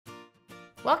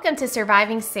Welcome to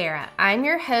Surviving Sarah. I'm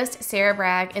your host, Sarah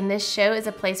Bragg, and this show is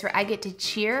a place where I get to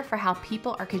cheer for how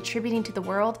people are contributing to the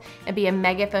world and be a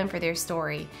megaphone for their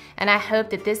story. And I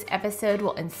hope that this episode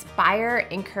will inspire,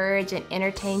 encourage, and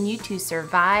entertain you to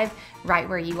survive right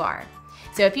where you are.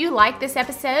 So if you like this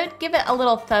episode, give it a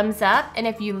little thumbs up, and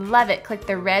if you love it, click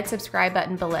the red subscribe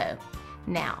button below.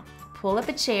 Now, pull up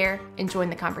a chair and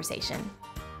join the conversation.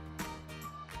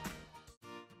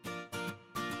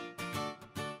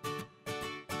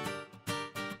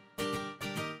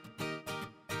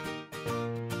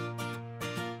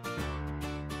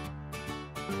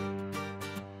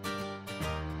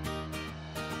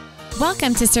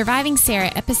 Welcome to Surviving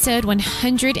Sarah, episode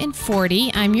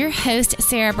 140. I'm your host,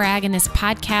 Sarah Bragg, and this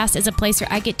podcast is a place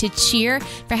where I get to cheer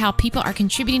for how people are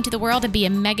contributing to the world and be a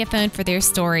megaphone for their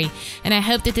story. And I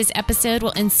hope that this episode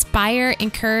will inspire,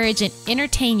 encourage, and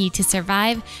entertain you to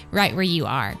survive right where you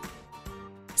are.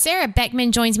 Sarah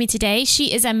Beckman joins me today.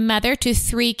 She is a mother to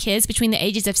 3 kids between the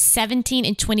ages of 17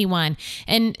 and 21.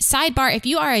 And sidebar, if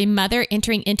you are a mother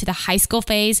entering into the high school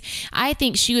phase, I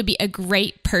think she would be a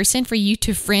great person for you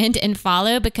to friend and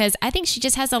follow because I think she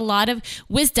just has a lot of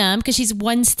wisdom because she's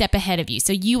one step ahead of you.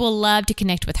 So you will love to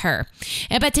connect with her.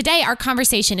 But today our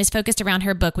conversation is focused around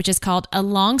her book, which is called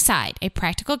Alongside, a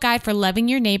practical guide for loving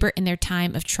your neighbor in their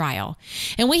time of trial.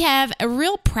 And we have a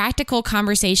real practical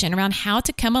conversation around how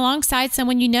to come alongside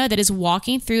someone you know that is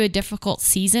walking through a difficult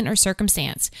season or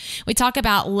circumstance. We talk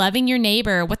about loving your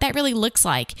neighbor, what that really looks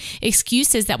like,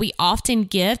 excuses that we often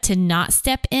give to not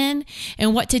step in,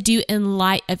 and what to do in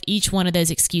light of each one of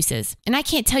those excuses. And I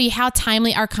can't tell you how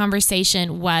timely our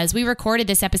conversation was. We recorded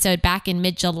this episode back in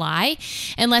mid-July,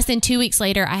 and less than 2 weeks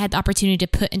later, I had the opportunity to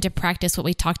put into practice what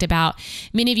we talked about.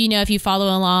 Many of you know, if you follow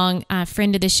along, a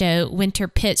friend of the show, Winter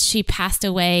Pitts, she passed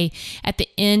away at the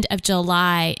end of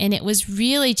July, and it was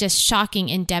really just shocking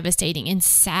and devastating and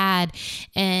sad.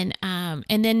 And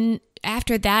then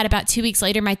after that, about 2 weeks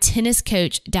later, my tennis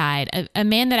coach died, a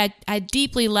man that I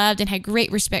deeply loved and had great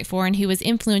respect for and who was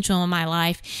influential in my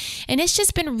life. And it's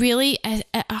just been really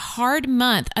a hard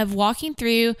month of walking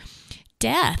through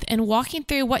death and walking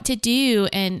through what to do.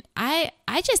 And I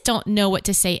just don't know what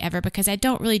to say ever because I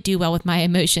don't really do well with my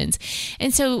emotions.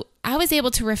 And so I was able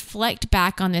to reflect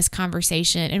back on this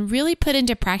conversation and really put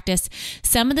into practice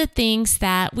some of the things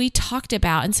that we talked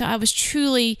about. And so I was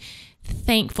truly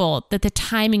thankful that the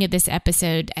timing of this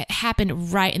episode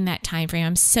happened right in that time frame.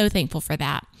 I'm so thankful for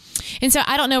that. And so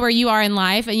I don't know where you are in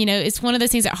life. You know, it's one of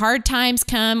those things that hard times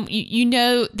come, you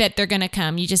know that they're going to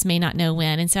come. You just may not know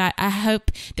when. And so I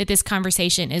hope that this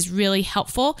conversation is really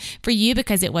helpful for you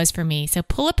because it was for me. So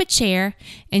pull up a chair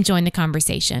and join the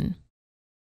conversation.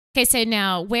 Okay, so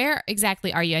now where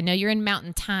exactly are you? I know you're in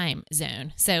Mountain Time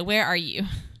Zone. So where are you?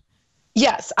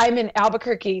 Yes, I'm in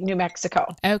Albuquerque, New Mexico.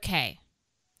 Okay.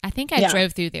 I think I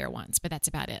drove through there once, but that's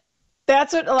about it.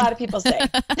 That's what a lot of people say.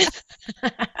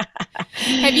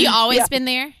 Have you always been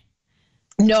there?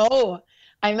 No,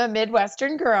 I'm a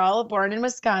Midwestern girl born in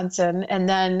Wisconsin and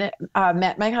then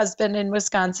met my husband in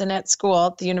Wisconsin at school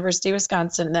at the University of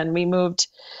Wisconsin. And then we moved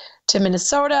to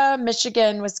Minnesota,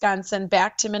 Michigan, Wisconsin,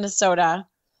 back to Minnesota.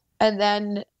 And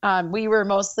then we were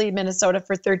mostly Minnesota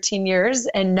for 13 years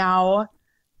and now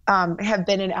have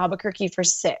been in Albuquerque for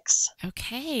 6.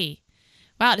 Okay.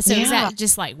 Wow. So is that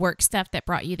just like work stuff that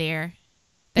brought you there?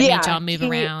 That made y'all move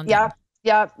around? Yeah.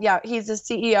 He's a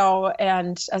CEO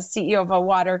and a CEO of a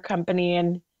water company.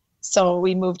 And so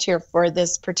we moved here for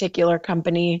this particular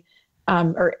company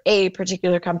or a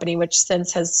particular company, which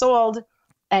since has sold.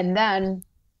 And then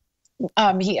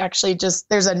he actually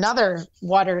there's another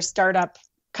water startup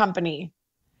company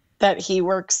that he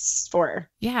works for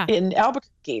in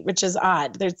Albuquerque, which is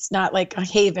odd. It's not like a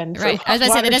haven. Right. I was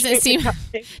about to say,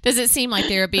 does it seem like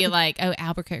there would be like, oh,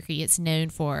 Albuquerque, it's known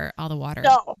for all the water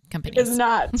companies. It is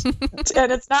not.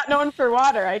 And it's not known for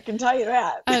water. I can tell you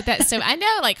that. Oh, that's so I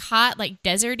know like hot, like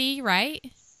deserty, right?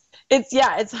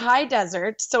 It's high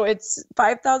desert. So it's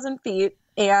 5,000 feet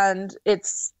and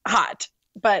it's hot.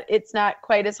 But it's not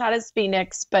quite as hot as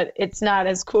Phoenix, but it's not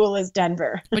as cool as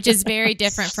Denver. Which is very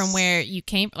different from where you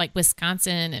came, like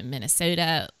Wisconsin and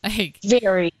Minnesota. Like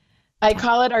very. I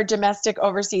call it our domestic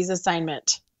overseas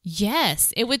assignment.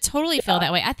 Yes, it would totally feel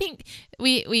that way. I think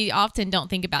we often don't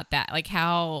think about that, like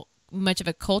how much of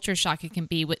a culture shock it can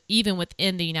be, even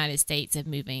within the United States of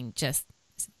moving just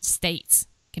states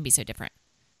can be so different.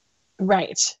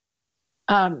 Right.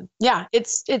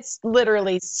 It's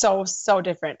literally so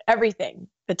different. Everything,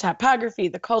 the topography,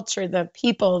 the culture, the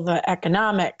people, the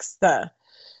economics,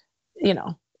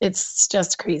 it's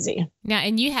just crazy. Now,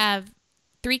 and you have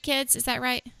 3 kids, is that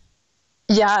right?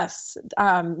 Yes.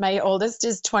 My oldest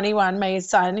is 21. My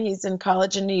son, he's in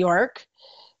college in New York.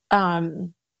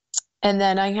 Um, and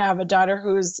then I have a daughter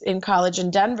who's in college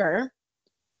in Denver.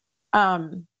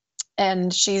 Um,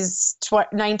 and she's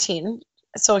 19.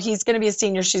 So he's going to be a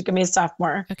senior. She's going to be a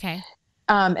sophomore. Okay.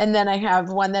 And then I have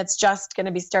one that's just going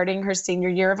to be starting her senior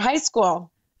year of high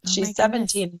school. Oh She's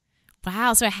 17.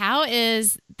 Wow. So how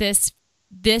is this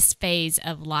phase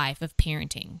of life of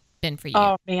parenting been for you?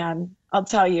 Oh man, I'll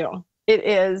tell you, it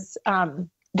is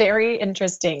very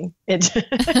interesting. It's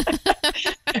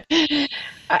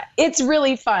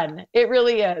really fun. It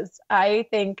really is. I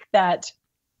think that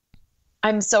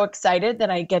I'm so excited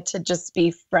that I get to just be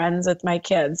friends with my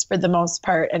kids for the most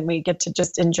part, and we get to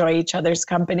just enjoy each other's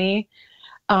company.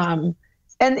 And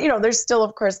there's still,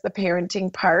 of course, the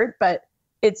parenting part, but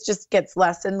it just gets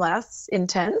less and less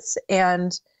intense.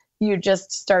 And you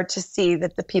just start to see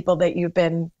that the people that you've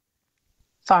been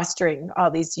fostering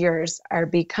all these years are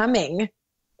becoming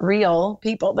real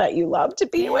people that you love to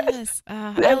be with.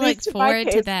 I look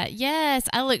forward to that. Yes,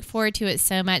 I look forward to it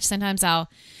so much. Sometimes I'll,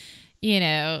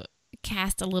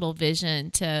 cast a little vision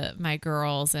to my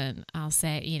girls and I'll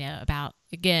say, about,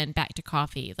 again, back to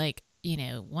coffee, like,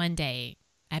 one day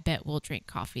I bet we'll drink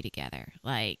coffee together.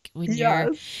 Like when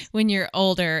you're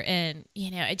older and,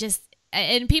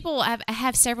 and people,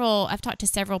 I've talked to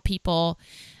several people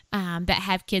that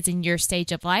have kids in your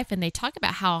stage of life, and they talk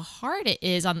about how hard it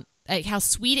is how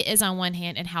sweet it is on one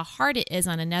hand and how hard it is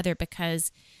on another,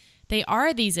 because they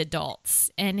are these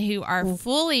adults and who are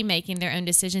fully making their own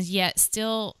decisions, yet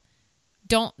still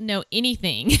don't know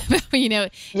anything,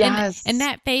 Yes. And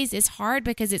that phase is hard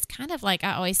because it's kind of like,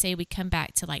 I always say, we come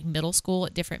back to like middle school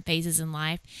at different phases in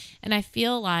life. And I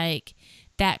feel like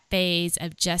that phase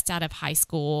of just out of high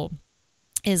school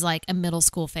is like a middle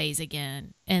school phase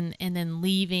again. And then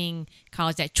leaving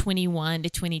college at 21 to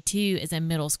 22 is a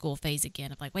middle school phase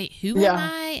again of like, wait, who am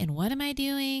I and what am I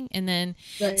doing? And then,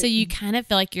 so you kind of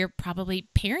feel like you're probably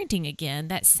parenting again,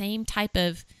 that same type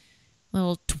of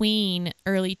little tween,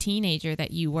 early teenager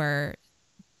that you were,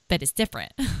 but it's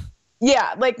different.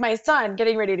 Yeah. Like my son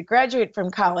getting ready to graduate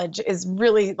from college is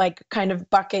really like kind of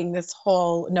bucking this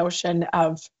whole notion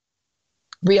of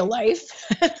real life.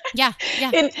 Yeah.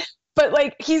 But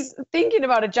like he's thinking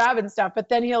about a job and stuff, but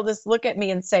then he'll just look at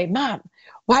me and say, Mom,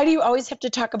 why do you always have to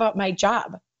talk about my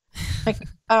job? Like,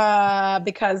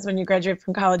 because when you graduate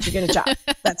from college, you get a job.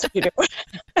 That's what you do.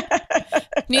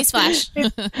 Newsflash.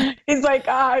 He's like,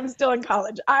 I'm still in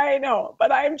college. I know,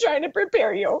 but I'm trying to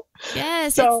prepare you.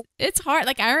 Yes. So it's hard.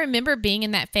 Like I remember being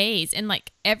in that phase, and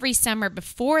like every summer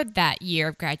before that year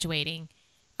of graduating,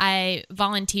 I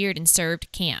volunteered and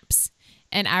served camps.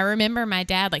 And I remember my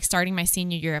dad like starting my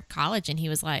senior year of college, and he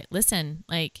was like, listen,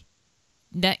 like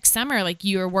next summer, like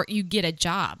you get a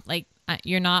job. Like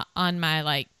you're not on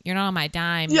my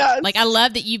dime. Yes. Like I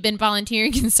love that you've been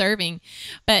volunteering and serving,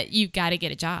 but you've got to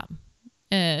get a job.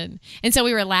 And so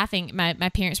we were laughing. My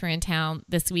parents were in town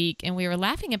this week, and we were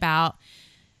laughing about,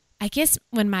 I guess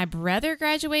when my brother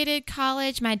graduated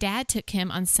college, my dad took him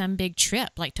on some big trip,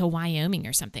 like to Wyoming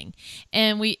or something.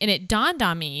 And it dawned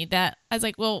on me that I was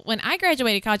like, well, when I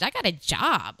graduated college, I got a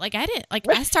job. Like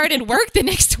I started work the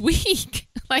next week.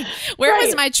 Like, where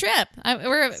was my trip?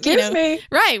 Excuse me.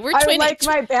 Right. We're 20. I like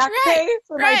my back pay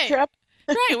for my trip.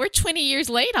 Right. We're 20 years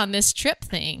late on this trip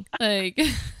thing. Like,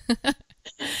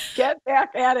 get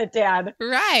back at it, Dad.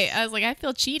 Right. I was like, I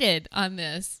feel cheated on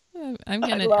this. I'm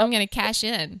gonna cash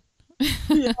in.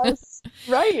 Yes.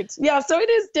 Right. Yeah. So it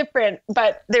is different,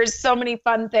 but there's so many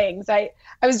fun things. I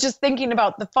was just thinking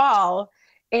about the fall,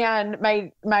 and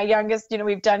my youngest,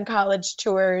 we've done college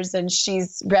tours, and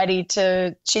she's ready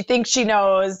she thinks she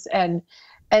knows, and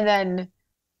then,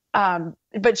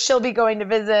 but she'll be going to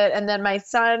visit. And then my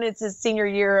son, it's his senior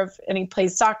year and he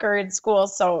plays soccer in school.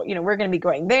 So, we're going to be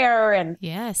going there. And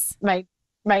yes, my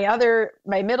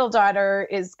middle daughter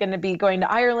is going to be going to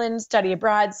Ireland, study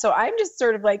abroad. So I'm just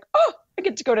sort of like, oh, I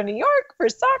get to go to New York for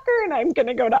soccer, and I'm going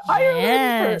to go to Ireland.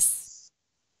 Yes.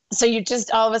 So you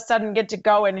just all of a sudden get to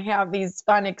go and have these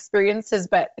fun experiences,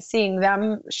 but seeing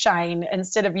them shine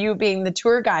instead of you being the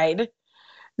tour guide,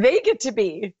 they get to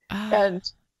be. And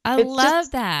I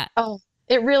love that. Oh,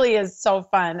 it really is so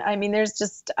fun. I mean, we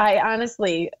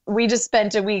just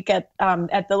spent a week at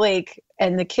the lake,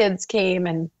 and the kids came,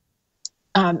 and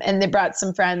they brought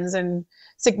some friends and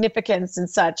significance and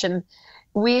such. And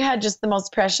we had just the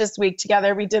most precious week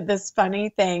together. We did this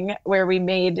funny thing where we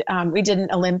did an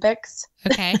Olympics.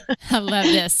 Okay. I love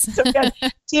this. So we had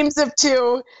teams of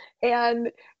two,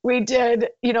 And we did,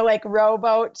 like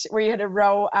rowboat where you had to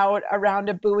row out around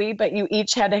a buoy, but you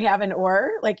each had to have an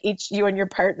oar, like each you and your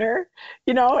partner,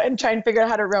 and try and figure out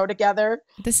how to row together.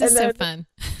 This is And so then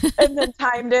fun. and then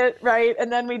timed it, right?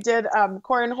 And then we did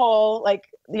cornhole, like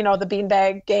the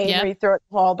beanbag game Yep. where you throw it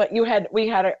in the hole, but we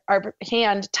had our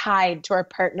hand tied to our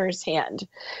partner's hand,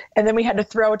 and then we had to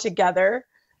throw together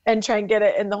and try and get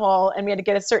it in the hole, and we had to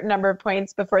get a certain number of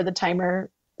points before the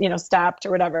timer stopped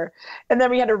or whatever. And then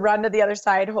we had to run to the other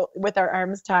side with our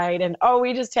arms tied. And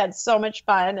we just had so much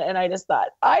fun. And I just thought,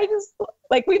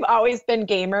 like, we've always been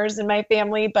gamers in my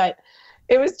family, but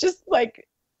it was just like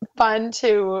fun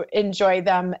to enjoy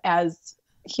them as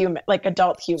human, like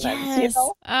adult humans, Yes.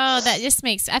 Oh, that just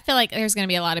makes, I feel like there's going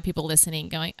to be a lot of people listening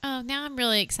going, oh, now I'm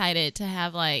really excited to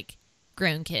have like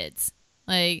grown kids.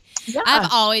 Like, Yeah. I've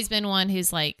always been one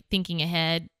who's like thinking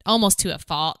ahead almost to a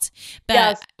fault, but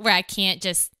Yes. where I can't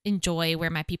just enjoy where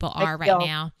my people are right feel-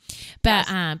 now. But,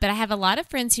 Yes. but I have a lot of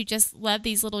friends who just love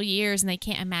these little years and they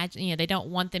can't imagine, they don't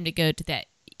want them to go to that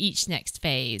each next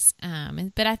phase.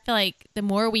 But I feel like the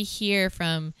more we hear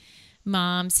from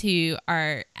moms who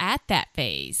are at that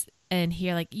phase and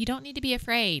hear like, you don't need to be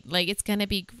afraid, like it's going to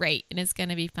be great and it's going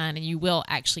to be fun and you will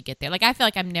actually get there. Like, I feel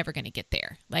like I'm never going to get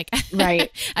there. Like, Right.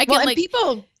 I can like,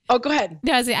 people, go ahead.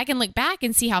 no, I can look back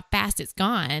and see how fast it's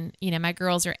gone. My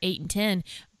girls are 8 and 10,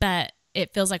 but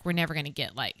it feels like we're never going to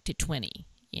get like to 20,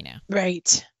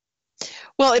 Right.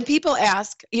 Well, and people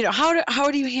ask,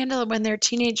 how do you handle it when they're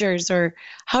teenagers, or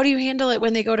how do you handle it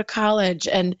when they go to college?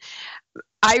 And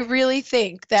I really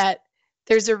think that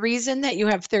there's a reason that you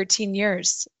have 13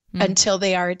 years until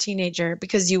they are a teenager,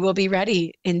 because you will be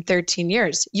ready in 13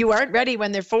 years. You aren't ready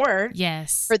when they're 4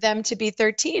 Yes. for them to be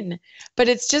 13. But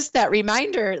it's just that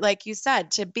reminder, like you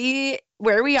said, to be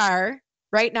where we are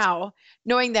right now,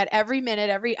 knowing that every minute,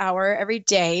 every hour, every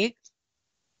day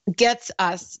gets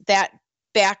us that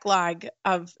backlog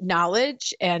of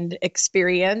knowledge and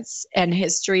experience and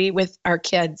history with our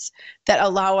kids that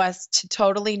allow us to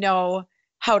totally know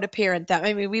how to parent them.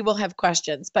 I mean, we will have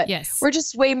questions, but Yes. we're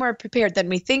just way more prepared than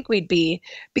we think we'd be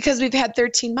because we've had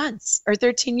 13 months or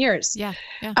 13 years. Yeah.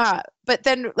 Yeah. But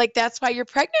then, like, that's why you're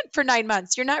pregnant for 9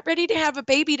 months. You're not ready to have a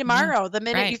baby tomorrow, the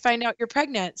minute Right. you find out you're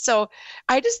pregnant. So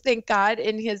I just think God,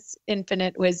 in his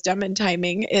infinite wisdom and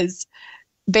timing, is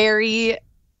very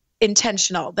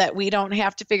intentional that we don't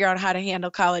have to figure out how to handle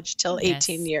college till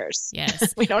 18 years.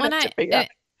 Yes. We don't have to figure out.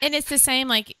 And it's the same,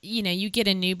 like, you get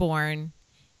a newborn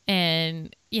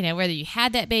and, whether you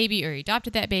had that baby or you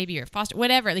adopted that baby or foster,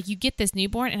 whatever, like you get this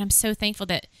newborn, and I'm so thankful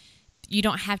that you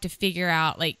don't have to figure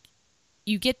out, like,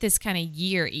 you get this kind of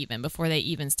year even before they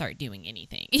even start doing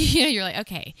anything. You're like,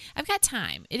 okay, I've got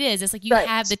time. It's like you Right.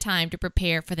 have the time to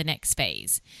prepare for the next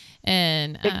phase.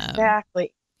 And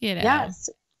Exactly. Yes.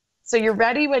 So you're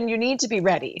ready when you need to be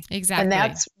ready. Exactly. And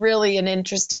that's really an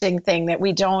interesting thing that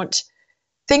we don't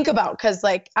think about, because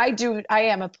like I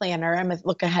am a planner. I'm a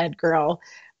look ahead girl,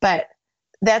 but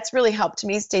that's really helped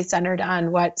me stay centered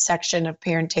on what section of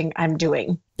parenting I'm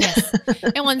doing. Yes.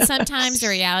 And when sometimes the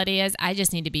reality is I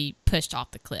just need to be pushed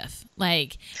off the cliff.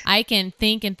 Like, I can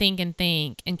think and think and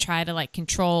think and try to like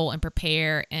control and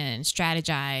prepare and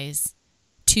strategize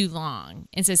too long.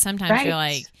 And so sometimes Right.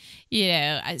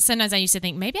 you're like, sometimes I used to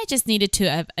think maybe I just needed to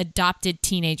have adopted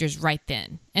teenagers right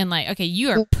then. And like, okay, you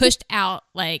are pushed out,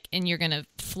 like, and you're going to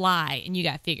fly and you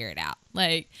got to figure it out.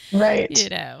 Like, Right.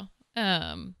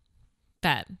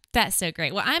 but that's so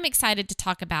great. Well, I'm excited to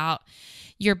talk about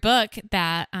your book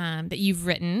that you've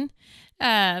written.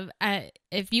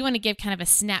 If you want to give kind of a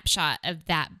snapshot of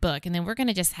that book, and then we're going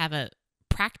to just have a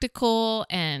practical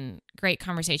and great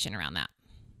conversation around that.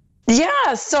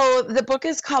 Yeah. So the book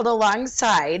is called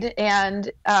Alongside,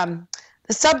 and the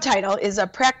subtitle is A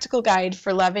Practical Guide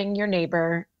for Loving Your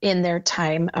Neighbor in Their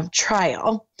Time of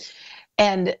Trial.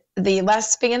 And the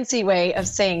less fancy way of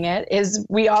saying it is,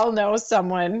 we all know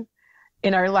someone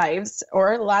in our lives,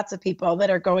 or lots of people, that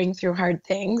are going through hard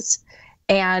things,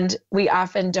 and we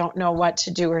often don't know what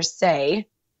to do or say.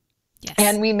 Yes.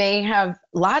 And we may have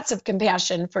lots of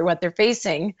compassion for what they're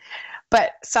facing,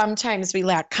 but sometimes we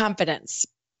lack confidence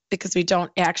because we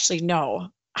don't actually know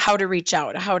how to reach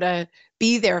out, how to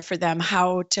be there for them,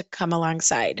 how to come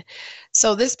alongside.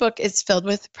 So this book is filled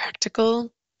with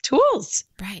practical tools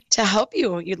Right. to help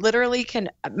you. You literally can.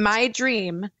 My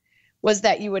dream was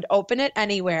that you would open it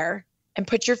anywhere and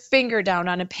put your finger down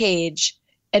on a page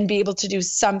and be able to do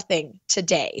something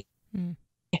today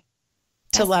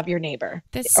to love your neighbor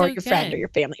That's or so your friend good. or your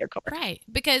family or coworker. Right.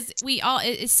 Because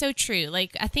it's so true.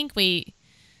 Like, I think we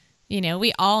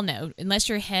all know, unless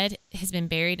your head has been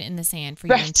buried in the sand for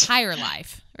your Right. entire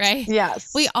life, right?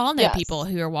 Yes. We all know Yes. people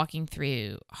who are walking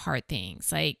through hard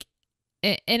things. Like,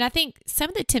 And I think some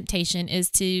of the temptation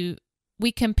is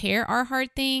we compare our hard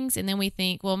things and then we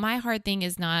think, well, my hard thing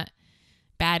is not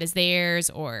bad as theirs,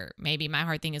 or maybe my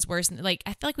hard thing is worse. Like,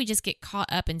 I feel like we just get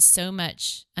caught up in so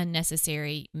much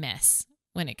unnecessary mess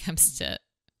when it comes to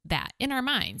that in our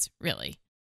minds, really.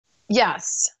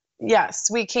 Yes,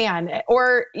 we can.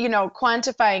 Or,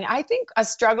 quantifying. I think a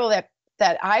struggle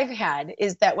that I've had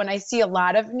is that when I see a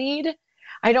lot of need,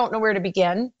 I don't know where to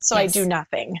begin. So I do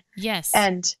nothing. Yes.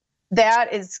 And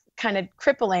that is kind of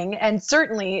crippling, and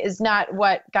certainly is not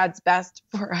what God's best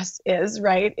for us is,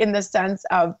 right? In the sense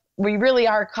of we really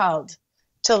are called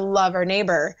to love our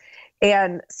neighbor.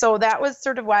 And so that was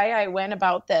sort of why I went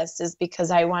about this, is because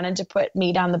I wanted to put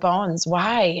meat on the bones.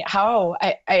 Why? How?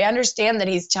 I understand that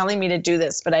he's telling me to do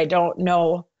this, but I don't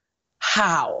know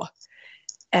how.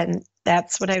 And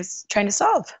that's what I was trying to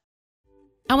solve.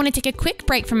 I want to take a quick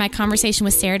break from my conversation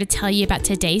with Sarah to tell you about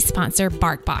today's sponsor,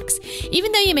 BarkBox.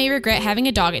 Even though you may regret having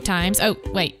a dog at times, oh,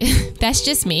 wait, that's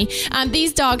just me.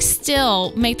 These dogs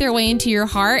still make their way into your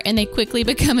heart, and they quickly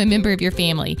become a member of your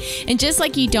family. And just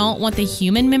like you don't want the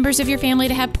human members of your family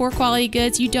to have poor quality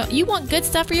goods, you want good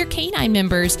stuff for your canine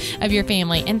members of your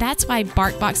family. And that's why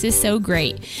BarkBox is so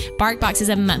great. BarkBox is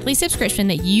a monthly subscription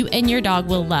that you and your dog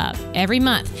will love. Every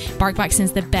month, BarkBox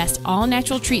sends the best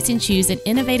all-natural treats and chews and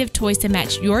innovative toys to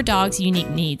match your dog's unique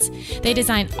needs. They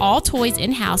design all toys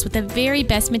in-house with the very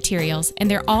best materials, and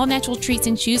their all-natural treats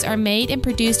and chews are made and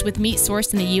produced with meat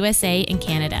sourced in the USA and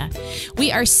Canada.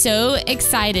 We are so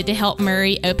excited to help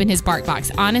Murray open his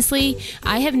BarkBox. Honestly,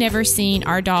 I have never seen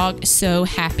our dog so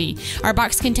happy. Our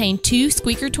box contained 2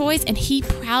 squeaker toys, and he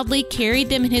proudly carried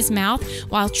them in his mouth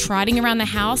while trotting around the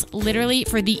house literally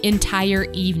for the entire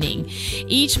evening.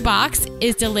 Each box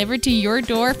is delivered to your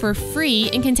door for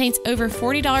free and contains over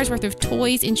 $40 worth of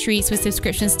toys and treats, with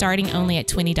subscriptions starting only at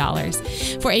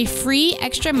 $20. For a free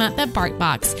extra month of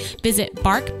BarkBox, visit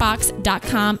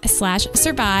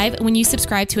barkbox.com/survive when you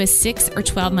subscribe to a 6 or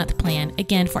 12-month plan.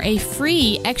 Again, for a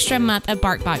free extra month of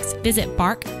BarkBox, visit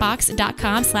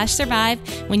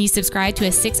barkbox.com/survive when you subscribe to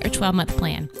a 6 or 12-month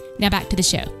plan. Now back to the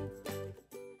show.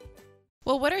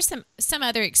 Well, what are some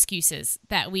other excuses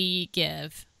that we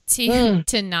give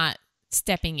to not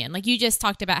stepping in? Like you just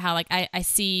talked about how, like, I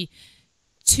see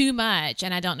too much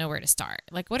and I don't know where to start.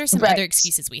 Like, what are some other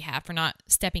excuses we have for not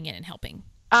stepping in and helping?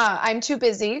 I'm too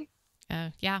busy.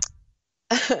 Yeah.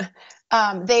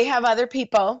 They have other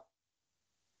people.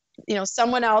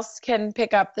 Someone else can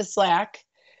pick up the slack.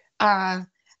 I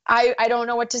don't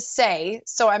know what to say,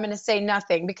 so I'm going to say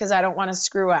nothing because I don't want to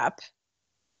screw up.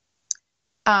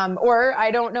 Or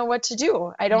I don't know what to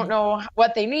do. I don't know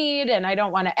what they need, and I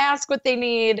don't want to ask what they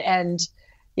need, and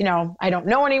I don't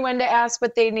know anyone to ask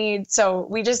what they need. So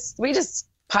we just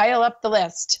pile up the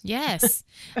list. Yes.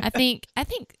 I think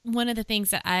one of the things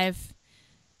that I've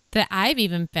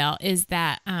even felt is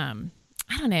that, I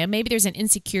don't know, maybe there's an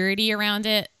insecurity around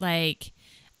it. Like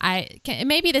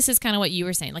maybe this is kind of what you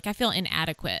were saying. Like, I feel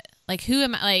inadequate. Like, who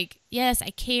am I? Like, yes, I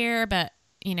care, but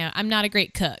I'm not a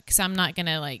great cook, so I'm not going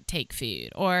to like take food,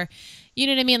 or, you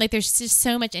know what I mean? Like, there's just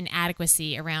so much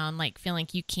inadequacy around, like, feeling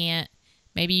like you can't.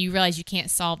 Maybe you realize you can't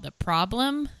solve the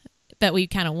problem, but we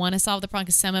kind of want to solve the problem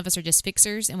because some of us are just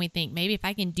fixers, and we think maybe if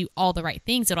I can do all the right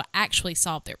things, it'll actually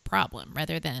solve their problem,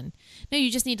 rather than, no,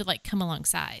 you just need to like come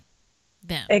alongside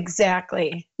them.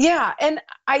 Exactly. Yeah. And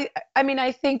I mean,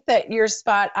 I think that you're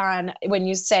spot on when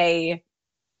you say,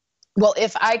 well,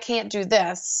 if I can't do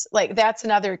this, like, that's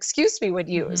another excuse we would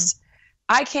use.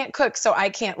 I can't cook, so I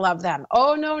can't love them.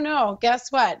 Oh, no.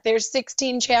 Guess what? There's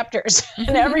 16 chapters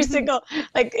and every single,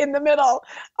 like, in the middle,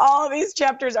 all of these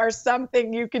chapters are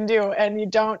something you can do, and you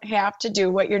don't have to do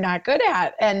what you're not good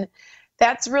at. And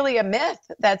that's really a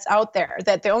myth that's out there,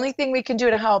 that the only thing we can do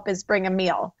to help is bring a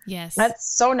meal. Yes.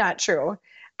 That's so not true.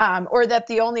 Or that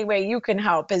the only way you can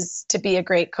help is to be a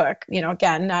great cook.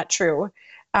 Again, not true.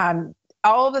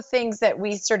 All the things that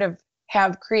we sort of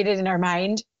have created in our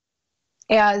mind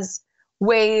as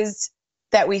ways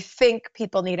that we think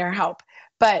people need our help,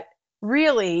 but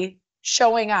really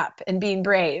showing up and being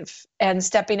brave and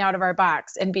stepping out of our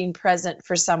box and being present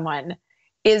for someone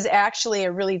is actually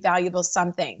a really valuable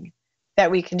something that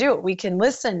we can do. We can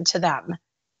listen to them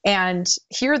and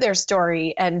hear their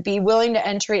story and be willing to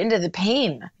enter into the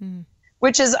pain,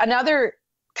 which is another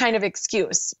kind of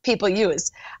excuse people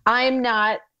use. I'm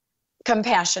not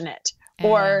compassionate,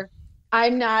 or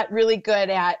I'm not really good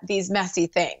at these messy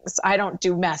things. I don't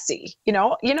do messy. You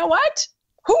know what?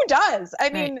 Who does?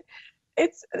 I mean,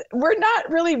 we're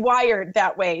not really wired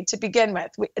that way to begin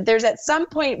with. There's at some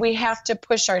point we have to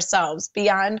push ourselves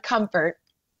beyond comfort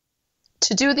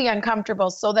to do the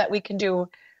uncomfortable so that we can do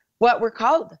what we're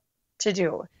called to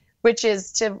do, which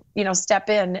is to, step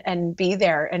in and be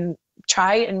there and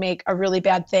try and make a really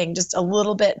bad thing just a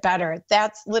little bit better.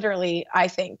 That's literally, I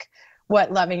think,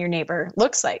 what loving your neighbor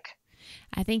looks like.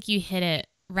 I think you hit it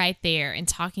right there in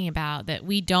talking about that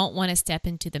we don't want to step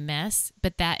into the mess,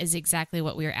 but that is exactly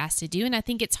what we are asked to do. And I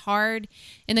think it's hard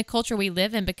in the culture we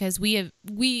live in because we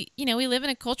live in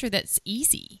a culture that's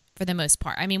easy for the most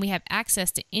part. I mean, we have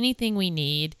access to anything we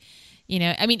need,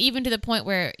 even to the point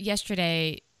where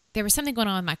yesterday there was something going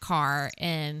on in my car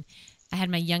and I had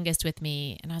my youngest with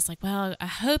me and I was like, well, I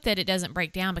hope that it doesn't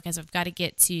break down because I've got to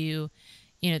get to,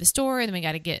 the store and then we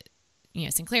got to get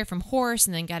Sinclair from Horse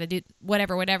and then got to do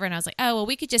whatever. And I was like, oh, well,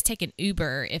 we could just take an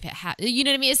Uber if it you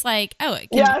know what I mean? It's like, oh, it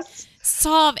can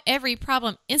solve every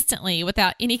problem instantly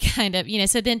without any kind of,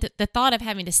 so then the thought of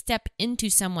having to step into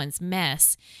someone's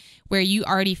mess where you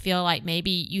already feel like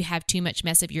maybe you have too much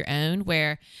mess of your own,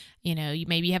 where, you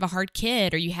maybe have a hard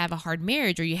kid or you have a hard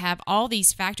marriage or you have all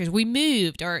these factors. We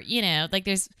moved or, like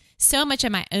there's so much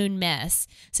of my own mess.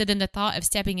 So then the thought of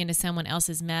stepping into someone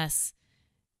else's mess,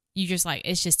 you just like,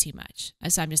 it's just too much.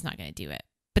 So I'm just not going to do it.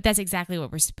 But that's exactly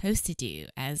what we're supposed to do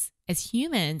as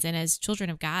humans and as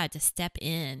children of God, to step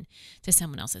in to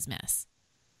someone else's mess.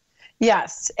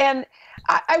 Yes. And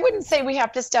I wouldn't say we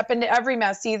have to step into every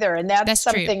mess either. And that's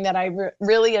something true. That I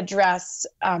really address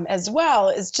as well,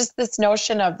 is just this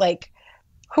notion of like,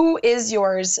 who is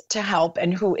yours to help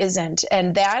and who isn't.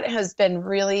 And that has been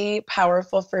really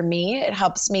powerful for me. It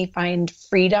helps me find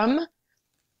freedom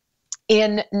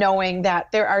in knowing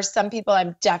that there are some people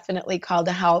I'm definitely called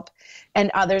to help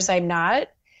and others I'm not.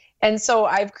 And so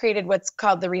I've created what's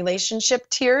called the relationship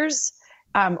tiers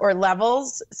or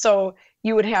levels. So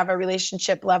you would have a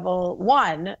relationship level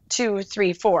 1, 2,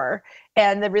 3, 4.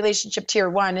 And the relationship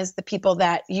tier 1 is the people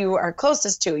that you are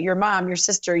closest to, your mom, your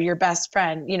sister, your best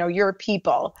friend, your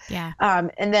people. Yeah.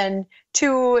 And then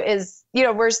 2 is,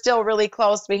 we're still really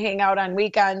close. We hang out on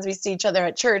weekends. We see each other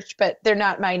at church, but they're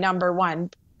not my number one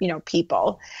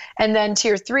people. And then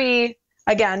tier 3,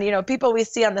 again, people we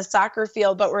see on the soccer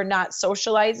field, but we're not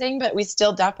socializing, but we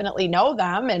still definitely know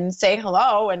them and say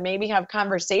hello and maybe have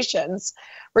conversations.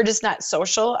 We're just not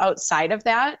social outside of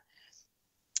that.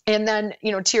 And then,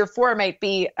 tier 4 might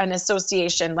be an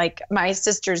association, like my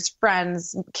sister's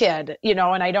friend's kid,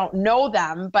 and I don't know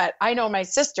them, but I know my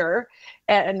sister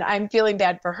and I'm feeling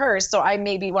bad for her. So I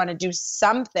maybe want to do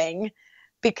something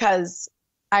because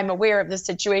I'm aware of the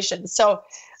situation. So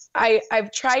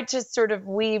I've tried to sort of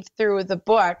weave through the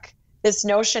book this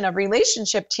notion of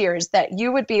relationship tiers, that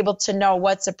you would be able to know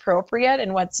what's appropriate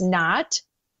and what's not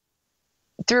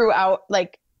throughout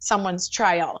like someone's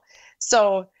trial.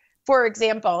 So for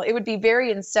example, it would be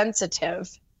very insensitive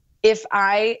if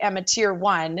I am a tier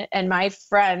 1 and my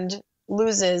friend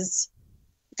loses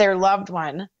their loved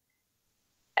one.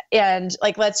 And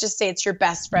like, let's just say it's your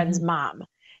best friend's mom.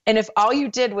 And if all you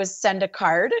did was send a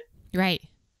card, right,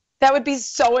 that would be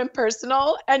so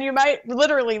impersonal and you might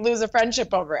literally lose a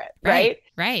friendship over it.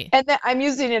 Right. And then I'm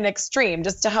using an extreme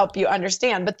just to help you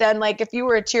understand. But then like, if you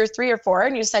were a tier 3 or 4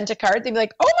 and you sent a card, they'd be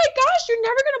like, oh my gosh, you're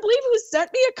never going to believe who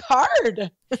sent me a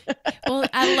card. Well,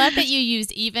 I love that you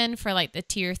used even for like the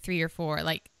tier 3 or 4,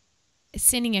 like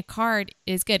sending a card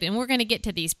is good. And we're going to get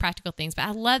to these practical things, but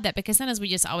I love that because sometimes we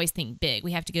just always think big.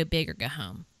 We have to go big or go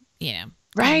home,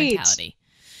 right. mentality.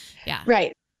 Yeah.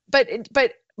 Right. But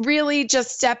really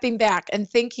just stepping back and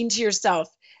thinking to yourself,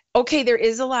 okay, there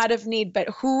is a lot of need, but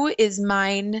who is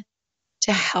mine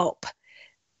to help?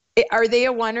 Are they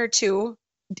a 1 or 2?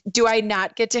 Do I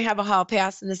not get to have a hall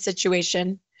pass in this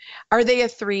situation? Are they a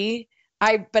 3?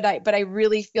 But I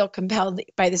really feel compelled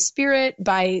by the Spirit,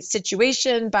 by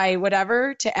situation, by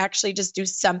whatever, to actually just do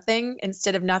something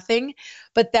instead of nothing.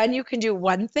 But then you can do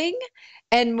one thing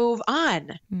and move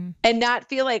on and not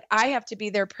feel like I have to be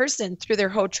their person through their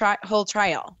whole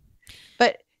trial.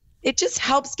 But it just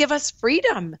helps give us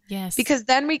freedom. Yes. Because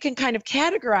then we can kind of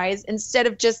categorize instead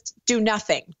of just do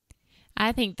nothing.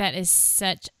 I think that is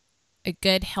such a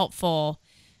good, helpful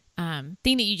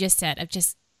thing that you just said of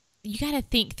just, you got to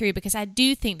think through, because I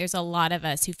do think there's a lot of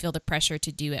us who feel the pressure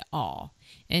to do it all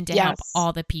and to help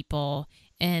all the people.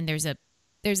 And there's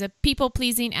a people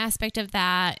pleasing aspect of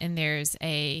that. And there's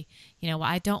a, well,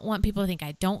 I don't want people to think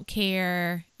I don't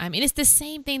care. I mean, it's the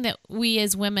same thing that we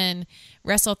as women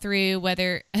wrestle through,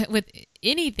 whether with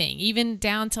anything, even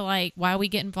down to like why we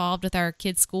get involved with our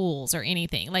kids' schools or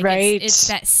anything. Like it's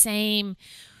that same,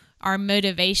 our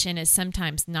motivation is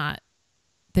sometimes not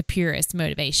the purest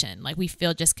motivation. Like we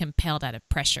feel just compelled out of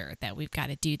pressure that we've got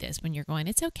to do this, when you're going,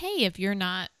 it's okay if you're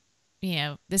not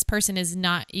this person is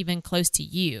not even close to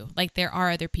you. Like there are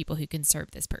other people who can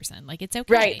serve this person. Like it's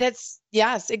okay. Right.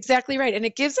 Yes, exactly right. And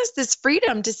it gives us this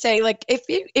freedom to say, like, if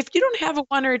you don't have a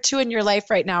one or a two in your life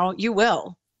right now, you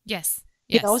will. Yes.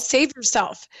 Save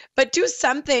yourself, but do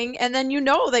something. And then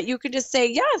that you can just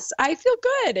say, yes, I feel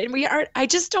good. And I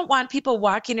just don't want people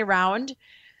walking around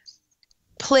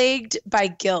plagued by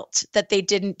guilt that they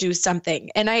didn't do something.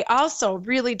 And I also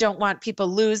really don't want people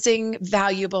losing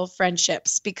valuable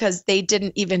friendships because they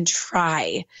didn't even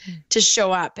try to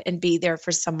show up and be there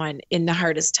for someone in the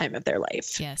hardest time of their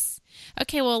life. Yes.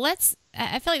 Okay, well,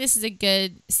 I feel like this is a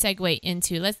good segue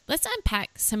into, let's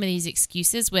unpack some of these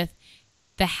excuses with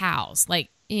the hows. Like,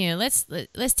 let's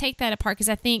take that apart, because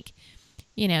I think,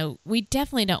 we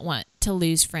definitely don't want to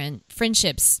lose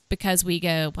friendships because we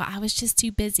go, well, I was just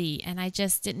too busy and I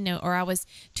just didn't know, or I was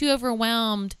too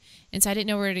overwhelmed and so I didn't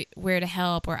know where to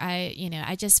help, or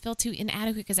I just feel too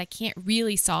inadequate because I can't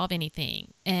really solve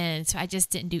anything, and so I just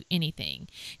didn't do anything.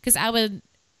 Because I would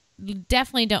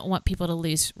definitely don't want people to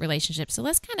lose relationships. So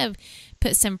let's kind of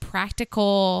put some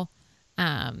practical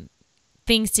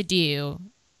things to do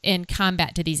in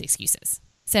combat to these excuses.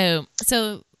 So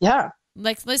yeah.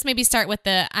 Like, let's maybe start with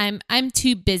the I'm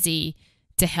too busy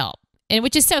to help. And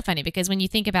which is so funny because when you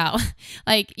think about,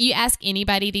 like, you ask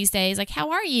anybody these days, like,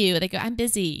 how are you? They go, I'm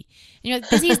busy. And you're like,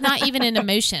 busy is not even an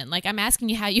emotion. Like, I'm asking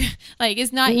you how you, like,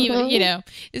 it's not even,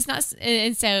 it's not.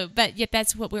 And so, but yet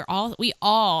that's what we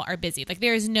all are busy. Like,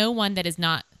 there is no one that is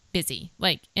not busy,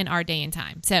 like, in our day and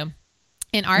time. So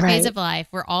in our phase of life,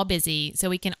 we're all busy. So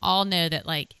we can all know that,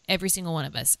 like, every single one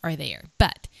of us are there.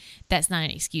 But that's not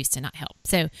an excuse to not help.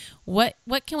 So what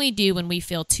can we do when we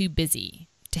feel too busy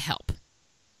to help?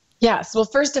 Yes. Well,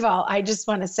 first of all, I just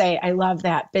want to say I love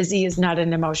that. Busy is not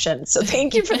an emotion. So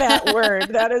thank you for that word.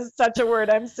 That is such a word.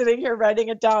 I'm sitting here writing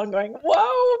it down going,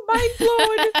 whoa, mind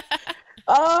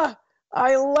blown.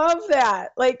 I love that.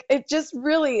 Like, it just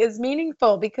really is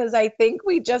meaningful because I think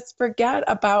we just forget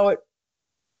about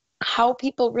how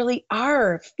people really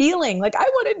are feeling. Like, I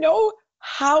want to know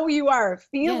how you are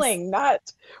feeling,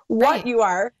 not what you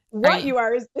are. What you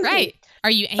are is busy. Right. Are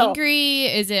you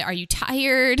angry? Are you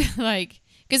tired? Like,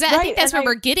 because I think that's what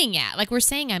we're getting at. Like, we're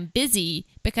saying I'm busy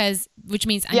which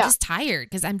means I'm just tired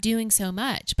because I'm doing so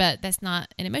much, but that's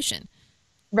not an emotion.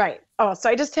 Right. Oh, so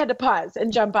I just had to pause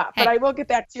and jump up, but I will get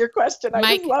back to your question.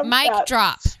 Mic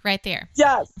drop right there.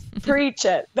 Yes. Preach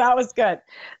it. That was good.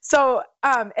 So,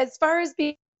 as far as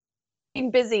being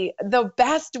busy, the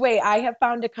best way I have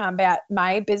found to combat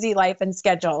my busy life and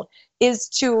schedule is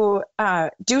to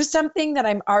do something that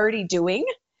I'm already doing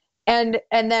and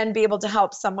then be able to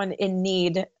help someone in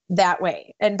need that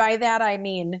way. And by that, I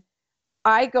mean,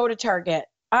 I go to Target,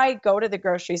 I go to the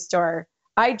grocery store,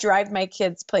 I drive my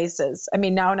kids places. I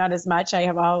mean, now not as much. I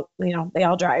have they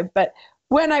all drive. But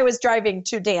when I was driving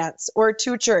to dance or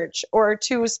to church or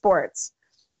to sports,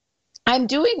 I'm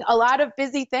doing a lot of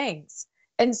busy things.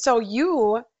 And so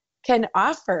you can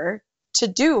offer to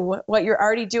do what you're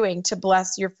already doing to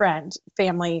bless your friend,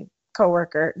 family,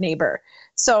 coworker, neighbor.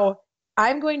 So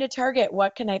I'm going to Target.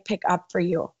 What can I pick up for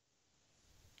you?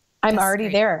 I'm already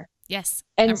there. Yes.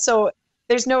 And so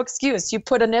there's no excuse. You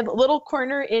put a little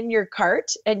corner in your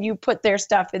cart and you put their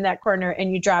stuff in that corner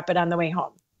and you drop it on the way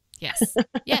home. Yes.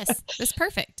 Yes. That's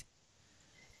perfect.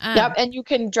 Yep. And you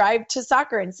can drive to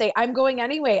soccer and say, I'm going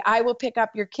anyway. I will pick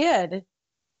up your kid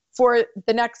for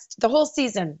the whole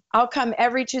season. I'll come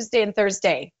every Tuesday and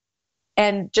Thursday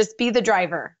and just be the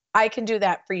driver. I can do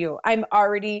that for you. I'm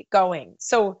already going.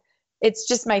 So it's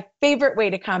just my favorite way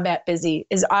to combat busy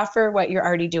is offer what you're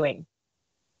already doing.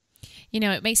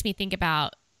 It makes me think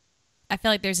about, I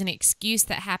feel like there's an excuse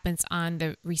that happens on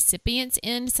the recipient's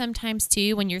end sometimes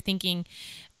too, when you're thinking,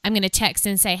 I'm going to text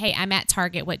and say, hey, I'm at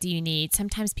Target. What do you need?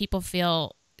 Sometimes people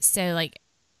feel so like,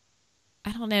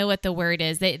 I don't know what the word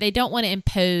is. They don't want to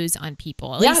impose on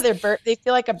people. At least, they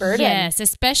feel like a burden. Yes,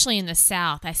 especially in the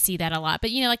South. I see that a lot.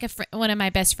 But, like one of my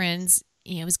best friends,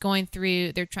 was going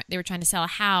through, they were trying to sell a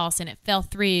house and it fell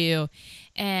through.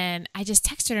 And I just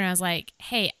texted her and I was like,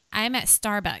 hey, I'm at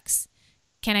Starbucks.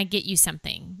 Can I get you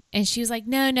something? And she was like,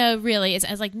 no, really. I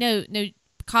was like, no,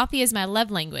 coffee is my love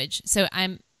language. So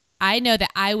I know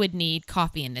that I would need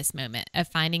coffee in this moment of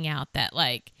finding out that,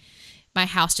 like, my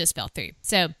house just fell through.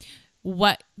 So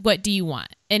what do you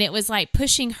want? And it was like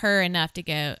pushing her enough to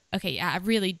go, okay, I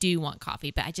really do want coffee,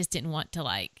 but I just didn't want to,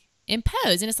 like,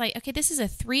 impose. And it's like, okay, this is a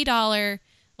 $3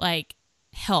 like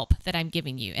help that I'm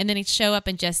giving you. And then it show up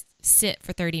and just sit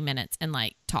for 30 minutes and,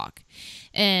 like, talk.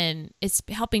 And it's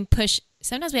helping push.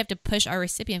 Sometimes we have to push our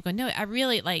recipient going, no, I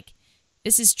really, like,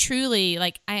 this is truly,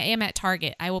 like, I am at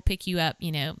Target. I will pick you up,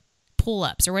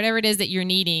 pull-ups or whatever it is that you're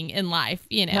needing in life,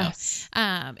 Yes.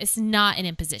 It's not an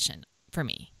imposition for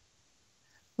me.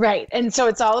 Right. And so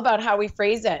it's all about how we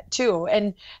phrase it too.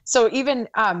 And so even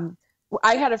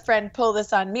I had a friend pull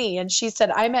this on me and she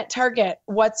said, I'm at Target.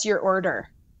 What's your order?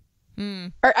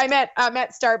 Or I'm at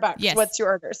Starbucks. Yes. What's your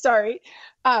order? Sorry.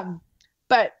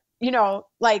 But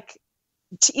like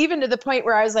even to the point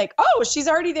where I was like, oh, she's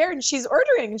already there and she's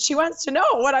ordering and she wants to know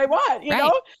what I want, you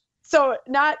know? So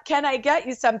not, can I get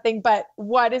you something, but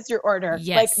what is your order?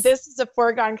 Yes. Like this is a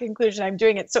foregone conclusion. I'm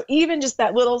doing it. So even just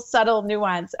that little subtle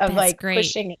nuance of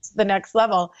pushing it to the next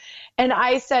level. And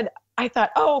I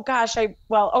thought, oh gosh,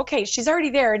 okay, she's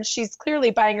already there and she's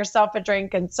clearly buying herself a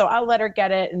drink. And so I'll let her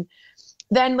get it. And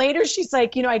then later she's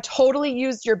like, I totally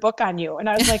used your book on you. And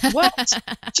I was like, what?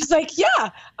 She's like, yeah,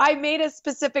 I made a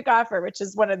specific offer, which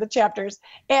is one of the chapters.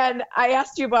 And I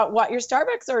asked you about what your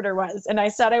Starbucks order was. And I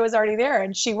said I was already there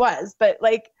and she was, but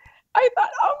like, I thought,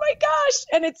 oh my gosh.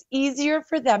 And it's easier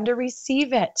for them to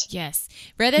receive it. Yes.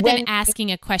 Rather than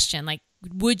asking a question, like,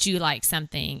 would you like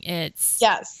something? It's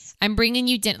yes. I'm bringing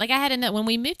you dinner. Like I had when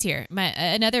we moved here,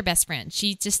 another best friend,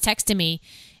 she just texted me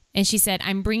and she said,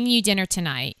 I'm bringing you dinner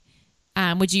tonight.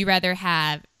 Would you rather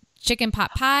have chicken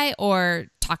pot pie or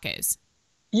tacos?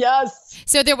 Yes.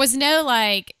 So there was no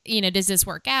like, does this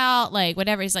work out? Like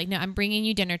whatever. It's like, no, I'm bringing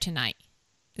you dinner tonight.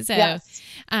 So, yes.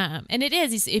 And it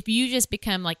is if you just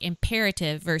become like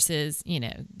imperative versus,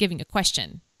 giving a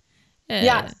question.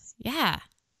 Yes. Yeah.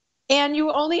 And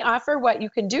you only offer what you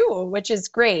can do, which is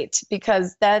great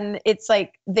because then it's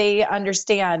like they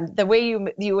understand the way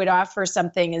you would offer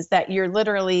something is that you're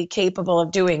literally capable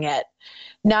of doing it.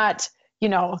 Not,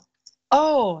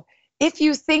 oh, if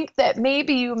you think that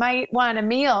maybe you might want a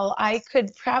meal, I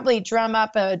could probably drum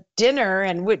up a dinner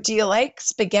and do you like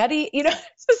spaghetti?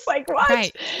 It's just like,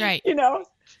 what? Right.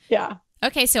 Yeah.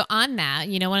 Okay. So on that,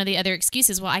 one of the other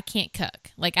excuses, well, I can't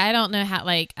cook. Like, I don't know how,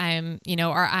 like I'm,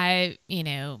 or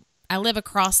I live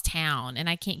across town and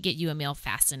I can't get you a meal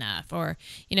fast enough or,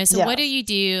 so yes. What do you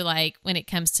do like when it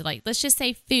comes to like, let's just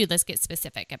say food, let's get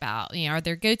specific about, are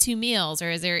there go-to meals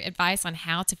or is there advice on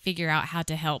how to figure out how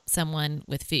to help someone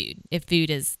with food if food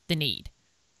is the need?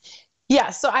 Yeah.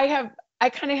 So I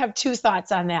kind of have two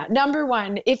thoughts on that. Number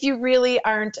one, if you really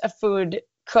aren't a food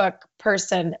cook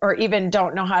person or even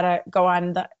don't know how to go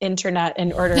on the internet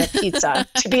and order a pizza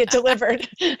to be delivered.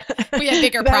 We have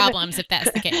bigger problems if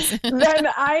that's the case. Then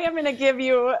I am going to give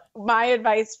you my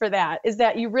advice for that is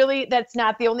that that's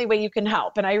not the only way you can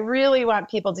help. And I really want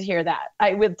people to hear that.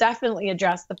 I will definitely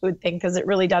address the food thing because it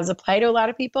really does apply to a lot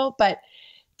of people, but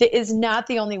it is not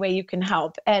the only way you can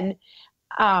help. And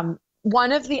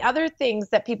one of the other things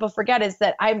that people forget is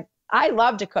that I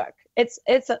love to cook. It's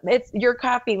your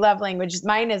coffee love language.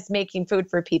 Mine is making food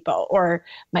for people or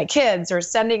my kids or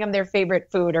sending them their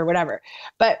favorite food or whatever.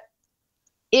 But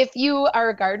if you are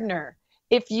a gardener,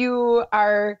 if you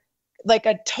are like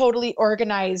a totally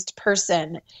organized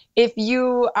person, if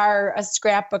you are a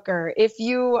scrapbooker, if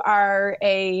you are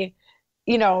a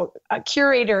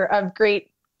curator of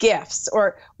great gifts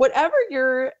or whatever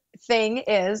your thing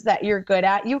is that you're good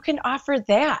at, you can offer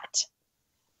that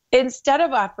instead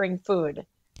of offering food.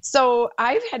 So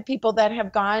I've had people that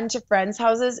have gone to friends'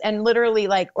 houses and literally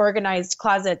like organized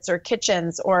closets or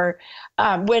kitchens or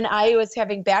when I was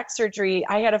having back surgery,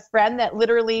 I had a friend that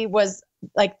literally was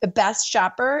like the best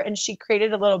shopper and she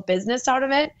created a little business out of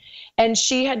it. And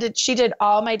she did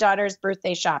all my daughter's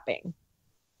birthday shopping.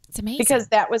 It's amazing. Because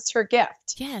that was her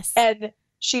gift. Yes. And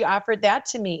she offered that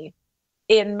to me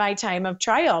in my time of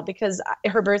trial because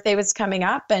her birthday was coming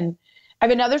up. And I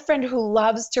have another friend who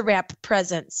loves to wrap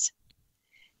presents.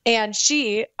 And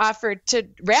she offered to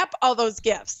wrap all those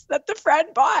gifts that the friend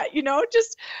bought,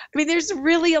 there's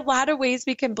really a lot of ways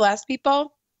we can bless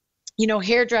people,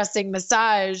 hairdressing,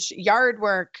 massage, yard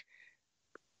work,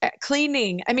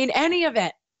 cleaning. Any of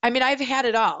it. I've had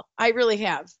it all. I really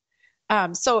have.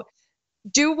 So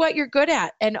do what you're good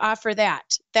at and offer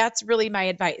that. That's really my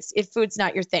advice if food's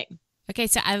not your thing. Okay,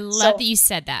 so I love that you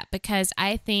said that because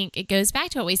I think it goes back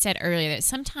to what we said earlier, that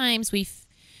sometimes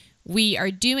we are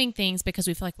doing things because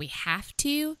we feel like we have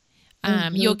to.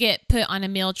 You'll get put on a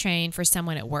meal train for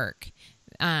someone at work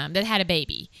that had a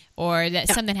baby or that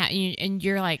something happened and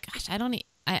you're like, gosh, I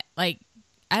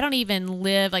don't even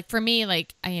live, like for me,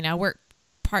 like, I work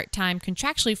part-time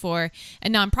contractually for a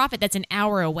nonprofit that's an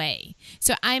hour away.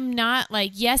 So I'm not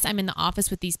like, yes, I'm in the office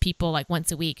with these people like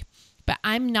once a week, but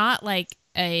I'm not like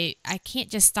I can't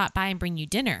just stop by and bring you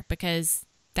dinner because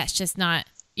that's just not,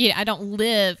 I don't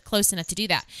live close enough to do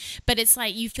that. But it's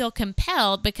like you feel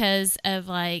compelled because of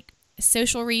like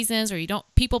social reasons or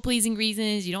people-pleasing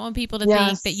reasons. You don't want people to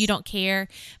think that you don't care.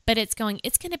 But it's going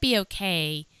to be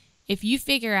okay if you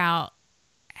figure out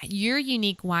your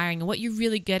unique wiring and what you're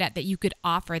really good at that you could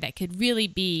offer that could really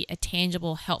be a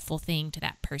tangible, helpful thing to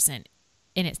that person,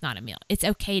 and it's not a meal, it's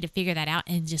okay to figure that out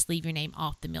and just leave your name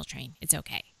off the meal train. It's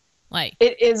okay. Like,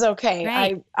 it is okay.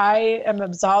 Right. I am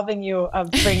absolving you of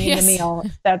bringing Yes. the meal.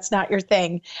 That's not your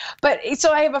thing. But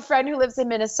so I have a friend who lives in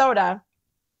Minnesota,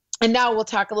 and now we'll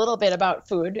talk a little bit about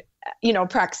food. You know,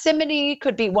 proximity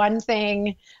could be one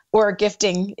thing, or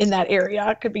gifting in that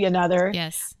area could be another.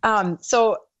 Yes.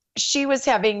 So she was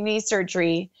having knee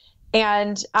surgery,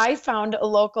 and I found a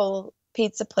local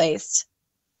pizza place,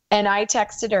 and I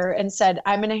texted her and said,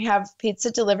 I'm going to have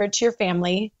pizza delivered to your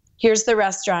family. Here's the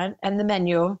restaurant and the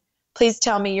menu. Please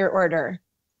tell me your order.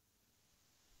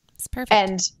 It's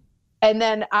perfect. And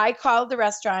then I called the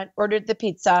restaurant, ordered the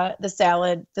pizza, the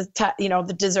salad,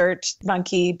 the dessert,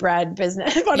 monkey bread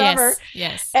business, whatever.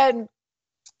 Yes. And,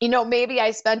 maybe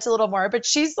I spent a little more, but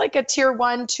she's like a tier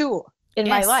 1, 2 in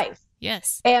my life.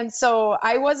 Yes. And so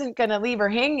I wasn't going to leave her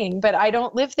hanging, but I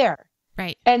don't live there.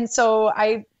 Right. And so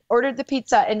I ordered the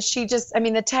pizza, and she just,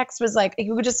 the text was like,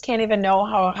 you just can't even know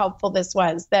how helpful this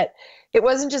was, that it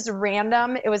wasn't just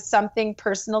random. It was something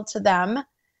personal to them.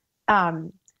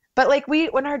 But like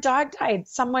when our dog died,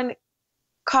 someone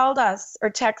called us or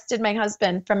texted my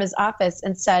husband from his office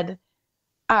and said,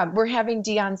 we're having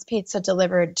Dion's pizza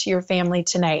delivered to your family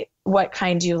tonight. What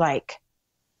kind do you like?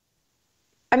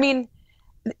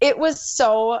 It was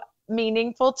so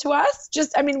meaningful to us.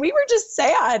 We were just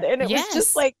sad. And it was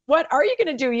just like, what are you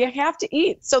going to do? You have to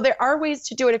eat. So there are ways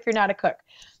to do it if you're not a cook.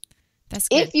 That's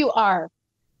good.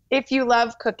 If you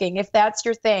love cooking, if that's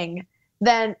your thing,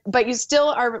 then, but you still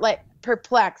are like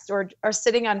perplexed or are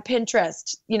sitting on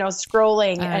Pinterest,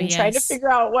 scrolling and trying to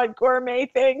figure out what gourmet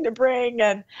thing to bring.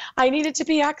 And I need it to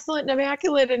be excellent and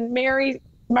immaculate and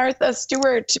Martha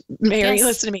Stewart,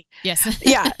 listen to me. Yes.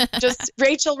 Yeah. Just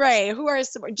Rachel Ray, who are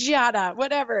some, Giada,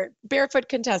 whatever, Barefoot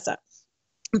Contessa.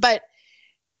 But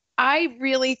I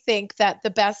really think that the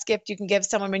best gift you can give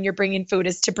someone when you're bringing food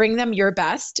is to bring them your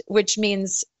best, which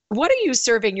means, what are you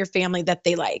serving your family that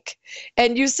they like?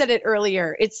 And you said it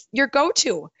earlier, it's your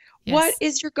go-to. Yes. What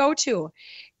is your go-to?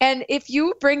 And if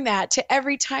you bring that to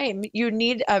every time you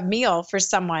need a meal for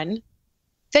someone,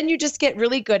 then you just get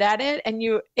really good at it, and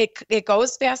it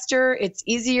goes faster, it's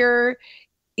easier.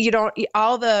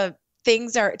 All the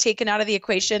things are taken out of the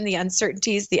equation, the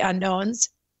uncertainties, the unknowns,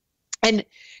 and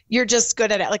you're just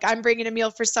good at it. Like, I'm bringing a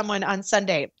meal for someone on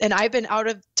Sunday, and I've been out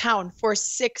of town for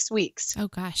 6 weeks. Oh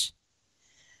gosh.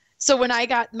 So when I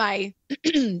got my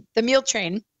the meal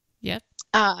train, yep,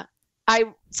 I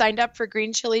signed up for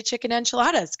green chili chicken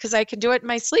enchiladas because I can do it in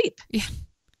my sleep. Yeah.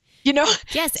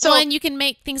 Yes. So, and you can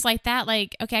make things like that.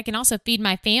 Like, okay, I can also feed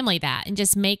my family that and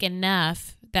just make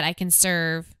enough that I can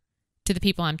serve to the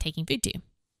people I'm taking food to.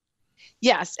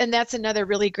 Yes. And that's another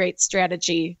really great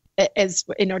strategy, as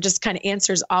just kind of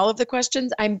answers all of the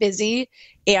questions. I'm busy.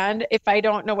 And if I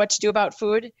don't know what to do about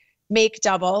food, make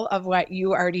double of what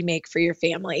you already make for your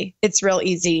family. It's real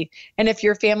easy. And if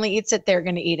your family eats it, they're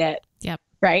going to eat it. Yep.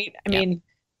 Right. I mean,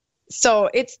 so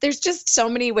there's just so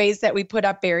many ways that we put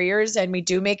up barriers and we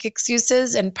do make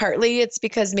excuses. And partly it's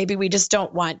because maybe we just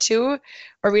don't want to,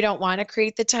 or we don't want to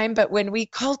create the time. But when we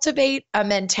cultivate a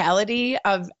mentality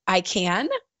of, I can,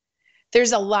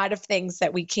 there's a lot of things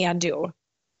that we can do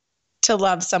to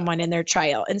love someone in their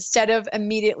trial, instead of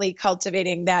immediately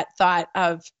cultivating that thought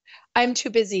of, I'm too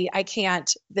busy, I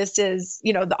can't, this is,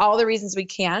 all the reasons we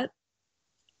can't,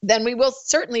 then we will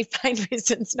certainly find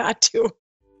reasons not to.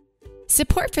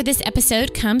 Support for this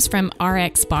episode comes from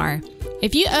RX Bar.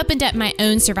 If you opened up my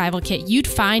own survival kit, you'd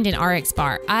find an RX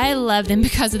bar. I love them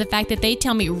because of the fact that they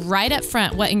tell me right up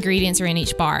front what ingredients are in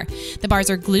each bar. The bars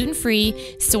are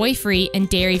gluten-free, soy-free, and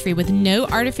dairy-free with no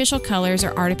artificial colors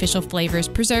or artificial flavors,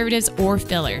 preservatives, or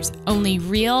fillers. Only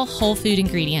real whole food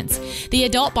ingredients. The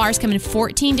adult bars come in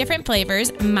 14 different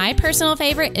flavors. My personal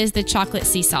favorite is the chocolate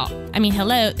sea salt.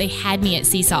 Hello, they had me at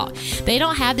sea salt. They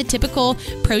don't have the typical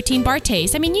protein bar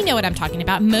taste. You know what I'm talking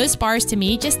about. Most bars to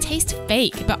me just taste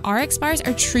fake, but RX bars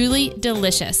are truly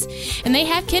delicious. And they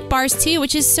have kid bars too,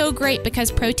 which is so great because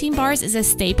protein bars is a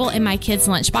staple in my kids'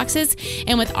 lunchboxes.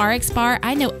 And with RX bar,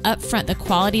 I know upfront the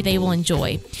quality they will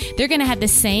enjoy. They're going to have the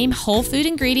same whole food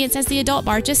ingredients as the adult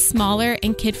bar, just smaller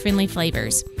and kid-friendly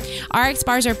flavors. RX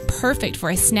bars are perfect for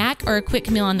a snack or a quick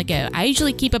meal on the go. I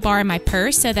usually keep a bar in my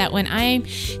purse so that when I'm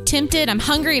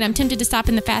hungry and I'm tempted to stop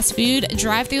in the fast food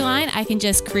drive-thru line, I can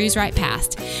just cruise right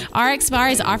past. RX bar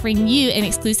is offering you an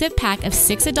exclusive pack of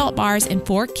 6 adult bars and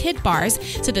 4 kid bars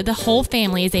so that the whole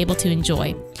family is able to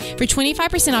enjoy. For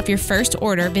 25% off your first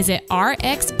order, visit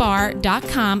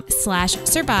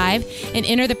rxbar.com/survive and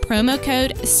enter the promo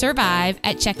code SURVIVE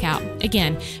at checkout.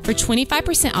 Again, for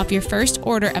 25% off your first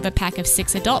order of a pack of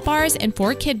 6 adult bars and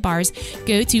 4 kid bars,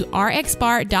 go to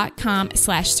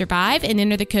rxbar.com/survive and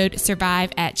enter the code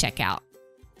SURVIVE at checkout.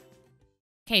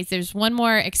 Okay, so there's one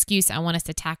more excuse I want us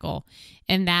to tackle,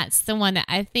 and that's the one that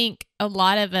I think a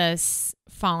lot of us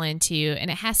fall into, and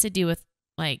it has to do with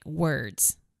like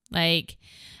words. Like,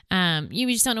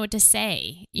 you just don't know what to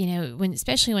say,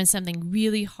 especially when something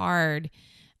really hard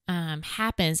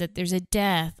happens, that there's a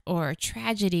death or a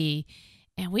tragedy,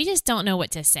 and we just don't know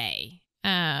what to say.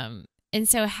 And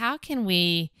so how can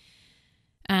we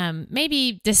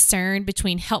maybe discern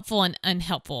between helpful and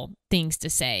unhelpful things to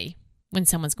say when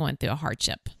someone's going through a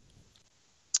hardship?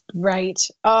 Right.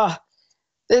 Oh,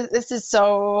 this is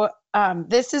so,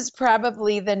 this is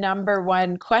probably the number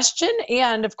one question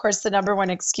and, of course, the number one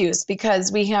excuse,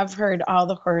 because we have heard all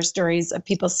the horror stories of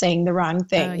people saying the wrong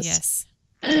things.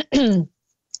 Oh, yes.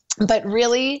 But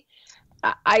really,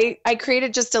 I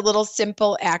created just a little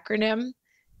simple acronym.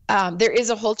 There is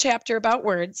a whole chapter about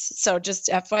words. So just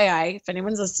FYI, if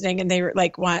anyone's listening and they're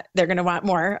going to want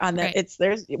more on that,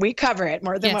 right. We cover it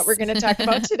more than Yes. what we're going to talk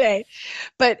about today,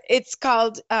 but it's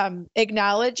called,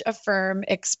 acknowledge, affirm,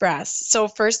 express. So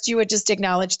first you would just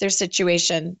acknowledge their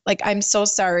situation. Like, I'm so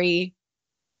sorry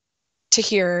to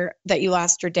hear that you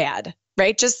lost your dad,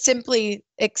 right? Just simply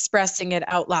expressing it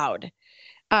out loud.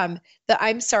 The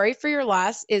I'm sorry for your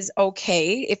loss is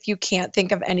okay if you can't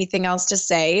think of anything else to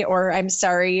say, or I'm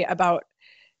sorry about,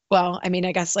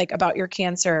 I guess like about your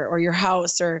cancer or your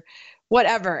house or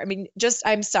whatever. I mean, just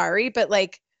I'm sorry, but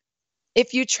like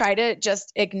if you try to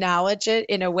just acknowledge it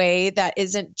in a way that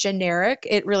isn't generic,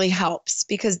 it really helps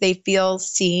because they feel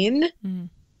seen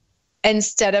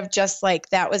instead of just like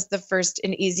that was the first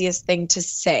and easiest thing to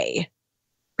say,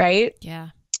 right? Yeah.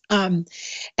 And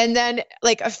then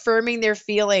like affirming their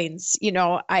feelings,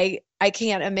 I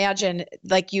can't imagine,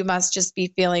 like, you must just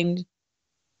be feeling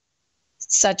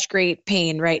such great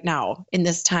pain right now in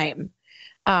this time.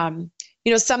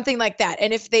 Something like that.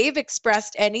 And if they've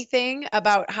expressed anything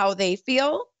about how they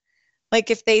feel,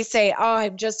 like if they say, oh,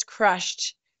 I'm just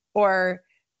crushed, or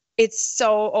it's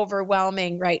so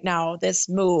overwhelming right now, this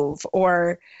move,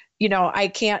 or,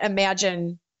 I can't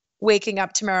imagine waking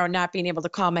up tomorrow not being able to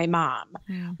call my mom.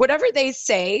 Whatever they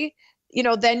say,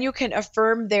 then you can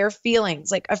affirm their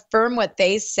feelings, like affirm what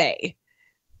they say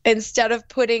instead of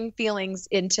putting feelings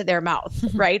into their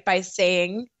mouth, right? By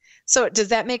saying, so does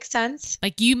that make sense?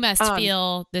 Like, you must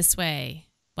feel this way.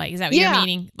 Like, is that what you're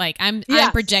meaning? Like, I'm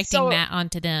projecting that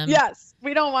onto them. Yes.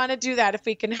 We don't want to do that if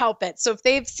we can help it. So if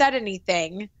they've said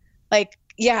anything like,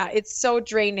 yeah, it's so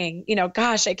draining,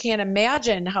 gosh, I can't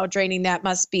imagine how draining that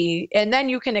must be. And then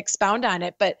you can expound on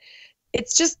it, but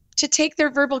it's just to take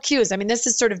their verbal cues. I mean, this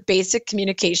is sort of basic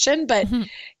communication, but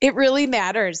it really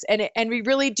matters. And we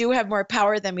really do have more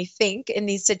power than we think in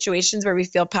these situations where we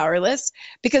feel powerless,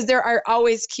 because there are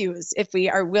always cues if we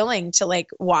are willing to like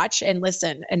watch and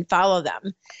listen and follow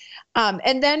them.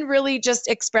 And then really just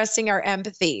expressing our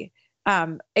empathy,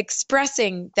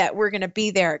 expressing that we're going to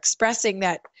be there, expressing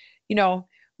that,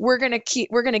 we're going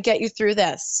to get you through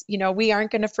this. We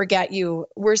aren't going to forget you.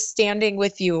 We're standing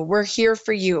with you. We're here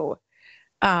for you.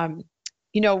 We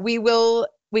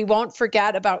won't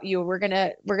forget about you. We're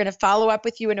going to follow up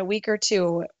with you in a week or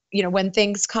two, when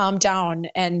things calm down,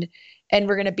 and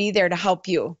we're going to be there to help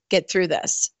you get through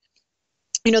this.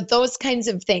 Those kinds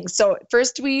of things. So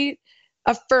first we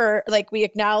affirm, like we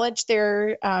acknowledge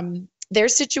their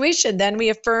situation, then we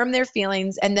affirm their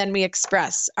feelings, and then we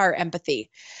express our empathy.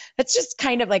 That's just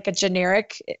kind of like a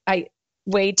generic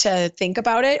way to think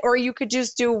about it. Or you could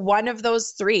just do one of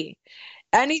those three.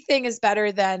 Anything is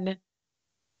better than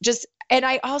just, and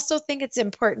I also think it's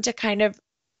important to kind of,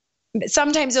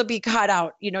 sometimes you'll be caught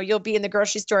out, you'll be in the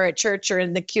grocery store, at church, or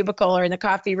in the cubicle, or in the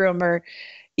coffee room, or,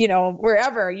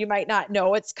 wherever. You might not know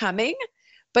what's coming,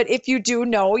 but if you do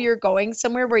know you're going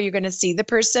somewhere where you're going to see the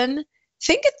person,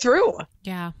 think it through.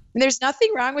 Yeah. And there's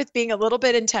nothing wrong with being a little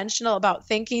bit intentional about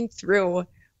thinking through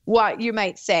what you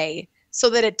might say, so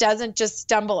that it doesn't just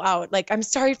stumble out like, I'm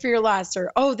sorry for your loss,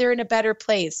 or, oh, they're in a better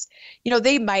place.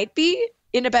 They might be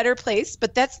in a better place,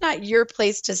 but that's not your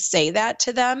place to say that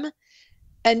to them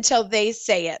until they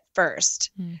say it first,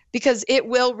 because it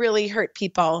will really hurt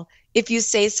people if you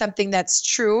say something that's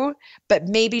true, but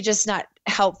maybe just not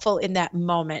helpful in that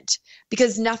moment,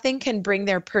 because nothing can bring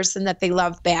their person that they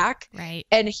love back. Right.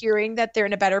 And hearing that they're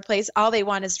in a better place, all they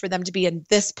want is for them to be in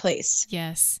this place.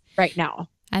 Yes. Right now.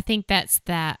 I think that's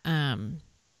that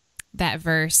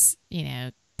verse,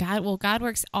 God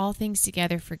works all things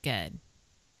together for good.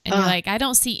 And you're like, I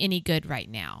don't see any good right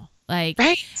now. Like,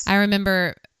 right. I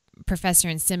remember a professor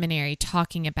in seminary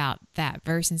talking about that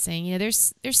verse and saying,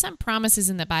 there's some promises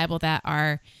in the Bible that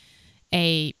are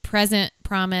a present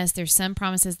promise. There's some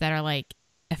promises that are like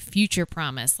a future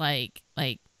promise, like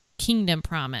kingdom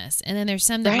promise. And then there's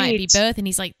some that might be both. And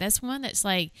he's like, that's one that's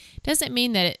like, doesn't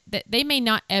mean that they may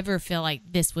not ever feel like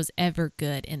this was ever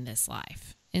good in this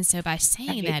life. And so by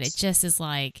saying that, it just is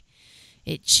like,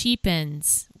 it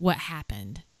cheapens what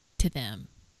happened to them.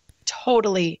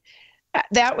 Totally.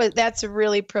 That's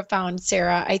really profound,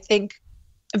 Sarah. I think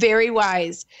very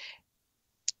wise.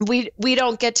 We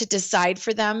don't get to decide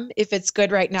for them if it's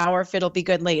good right now or if it'll be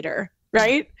good later,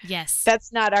 right? Yes.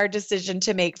 That's not our decision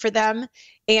to make for them.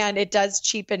 And it does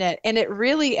cheapen it. And it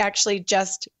really actually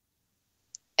just,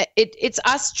 it's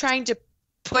us trying to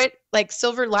put like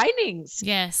silver linings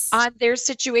on their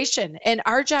situation. And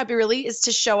our job really is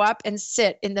to show up and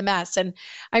sit in the mess. And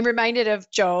I'm reminded of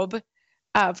Job,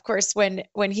 of course,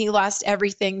 when he lost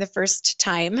everything the first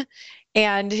time,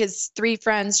 and his 3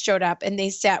 friends showed up and they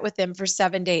sat with him for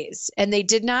 7 days and they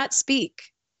did not speak.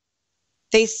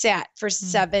 They sat for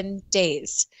 7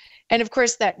 days. And of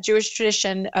course, that Jewish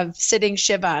tradition of sitting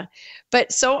Shiva.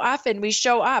 But so often we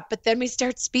show up, but then we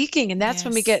start speaking, and that's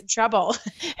when we get in trouble.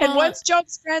 And once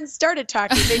Job's friends started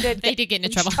talking, they did get into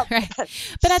trouble. Right.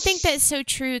 But I think that's so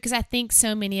true, because I think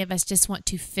so many of us just want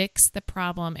to fix the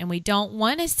problem, and we don't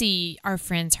want to see our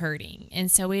friends hurting.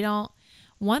 And so we don't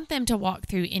want them to walk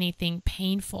through anything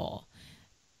painful.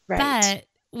 Right.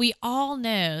 But we all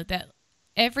know that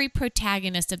every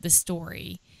protagonist of the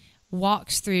story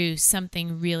walks through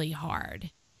something really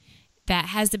hard that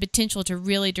has the potential to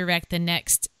really direct the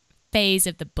next phase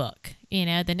of the book, the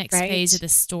next phase of the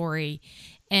story.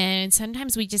 And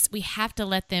sometimes we have to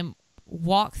let them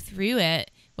walk through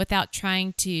it without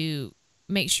trying to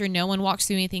make sure no one walks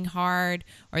through anything hard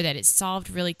or that it's solved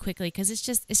really quickly, because it's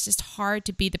just hard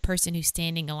to be the person who's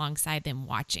standing alongside them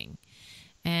watching.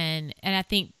 And I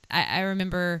think I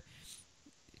remember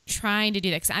trying to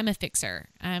do that, because I'm a fixer.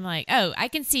 I'm like, oh, I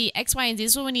can see X, Y, and Z.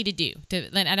 This is what we need to do.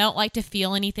 I don't like to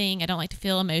feel anything. I don't like to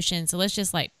feel emotion. So let's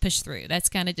just like push through. That's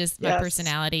kind of just my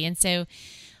personality. And so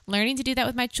learning to do that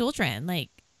with my children, like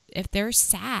if they're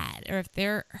sad or if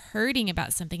they're hurting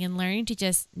about something, and learning to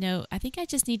just know, I think I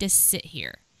just need to sit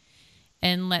here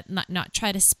and not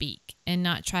try to speak, and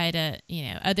not try to,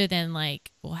 other than like,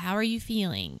 well, how are you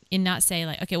feeling? And not say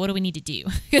like, okay, what do we need to do?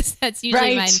 Because that's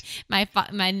usually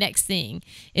my next thing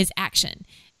is action.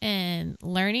 And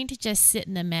learning to just sit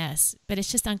in the mess, but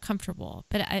it's just uncomfortable.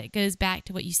 But it goes back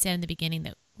to what you said in the beginning,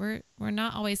 that we're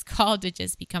not always called to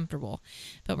just be comfortable,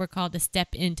 but we're called to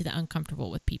step into the uncomfortable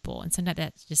with people. And sometimes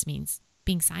that just means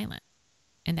being silent,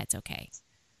 and that's okay.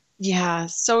 Yeah,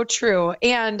 so true.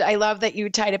 And I love that you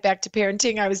tied it back to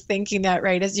parenting. I was thinking that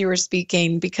right as you were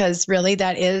speaking, because really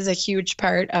that is a huge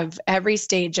part of every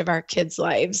stage of our kids'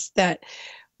 lives, that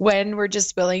when we're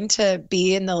just willing to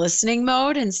be in the listening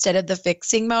mode instead of the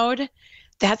fixing mode,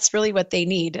 that's really what they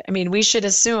need. I mean, we should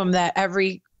assume that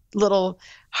every little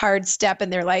hard step in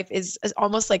their life is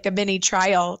almost like a mini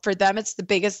trial. For them, it's the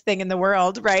biggest thing in the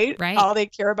world, right? All they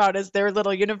care about is their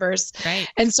little universe. Right.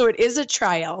 And so it is a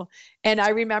trial. And I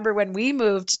remember when we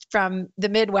moved from the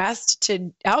Midwest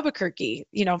to Albuquerque,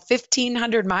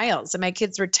 1,500 miles, and my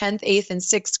kids were 10th, 8th, and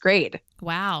 6th grade.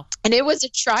 Wow. And it was a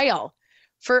trial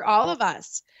for all of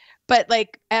us. But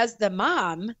like, as the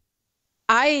mom,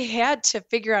 I had to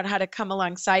figure out how to come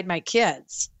alongside my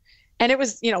kids. And it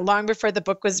was, long before the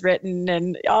book was written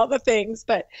and all the things,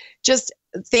 but just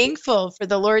thankful for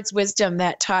the Lord's wisdom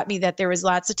that taught me that there was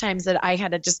lots of times that I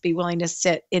had to just be willing to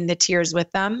sit in the tears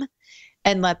with them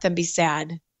and let them be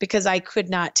sad, because I could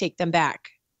not take them back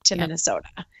to Minnesota.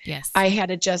 Yes. I had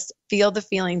to just feel the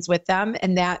feelings with them,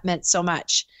 and that meant so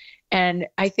much. And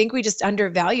I think we just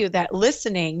undervalue that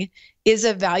listening is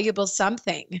a valuable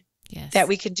something. Yes. That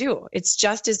we can do. It's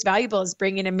just as valuable as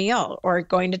bringing a meal or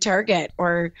going to Target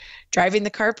or driving the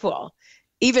carpool.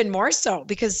 Even more so,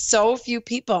 because so few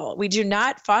people, we do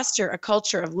not foster a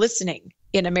culture of listening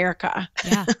in America.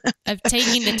 Yeah. Of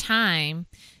taking the time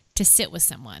to sit with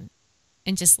someone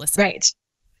and just listen. Right.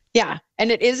 Yeah.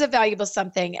 And it is a valuable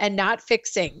something, and not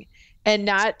fixing, and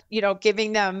not,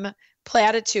 giving them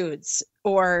platitudes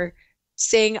or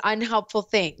saying unhelpful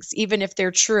things, even if they're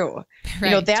true.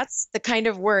 Right. That's the kind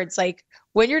of words, like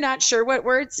when you're not sure what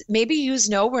words, maybe use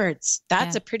no words.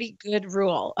 That's a pretty good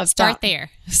rule of Start there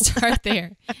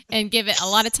and give it a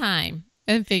lot of time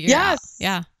and figure out.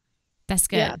 Yeah. That's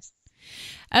good. Yes.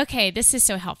 Okay. This is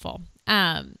so helpful.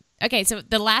 Okay. So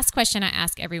the last question I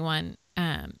ask everyone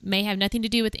may have nothing to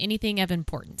do with anything of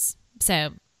importance.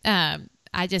 So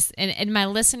And my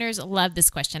listeners love this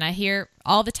question. I hear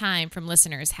all the time from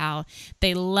listeners how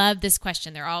they love this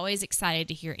question. They're always excited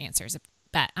to hear answers.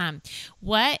 But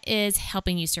what is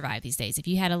helping you survive these days? If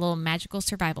you had a little magical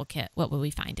survival kit, what would we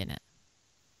find in it?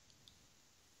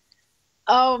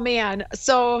 Oh man.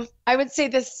 So I would say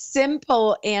the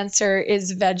simple answer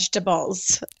is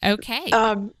vegetables. Okay.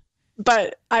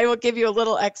 But I will give you a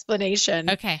little explanation.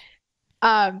 Okay.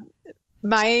 I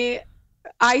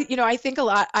think a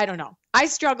lot, I don't know. I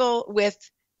struggle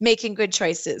with making good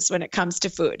choices when it comes to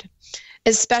food,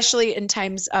 especially in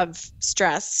times of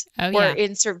stress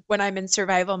when I'm in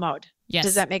survival mode. Yes.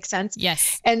 Does that make sense?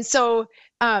 Yes. And so,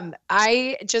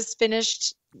 I just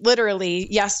finished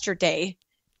literally yesterday,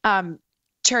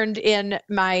 turned in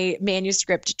my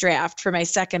manuscript draft for my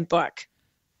second book.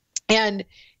 And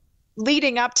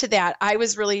leading up to that, I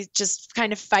was really just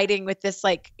kind of fighting with this,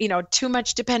 too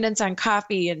much dependence on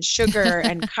coffee and sugar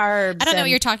and carbs. I don't know what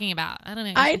you're talking about. I don't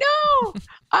know.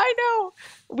 I know.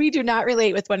 We do not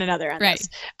relate with one another on this,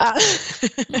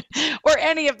 or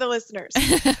any of the listeners.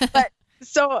 But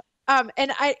so,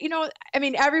 and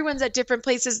everyone's at different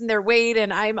places in their weight,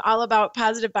 and I'm all about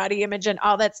positive body image and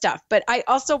all that stuff. But I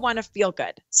also want to feel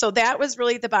good. So that was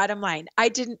really the bottom line. I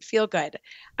didn't feel good.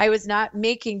 I was not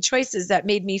making choices that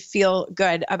made me feel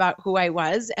good about who I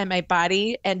was and my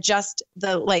body, and just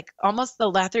almost the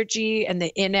lethargy and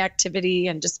the inactivity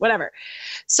and just whatever.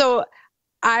 So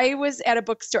I was at a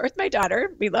bookstore with my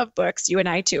daughter. We love books, you and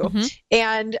I too. Mm-hmm.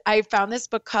 And I found this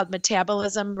book called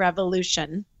Metabolism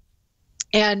Revolution.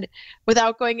 And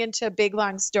without going into a big,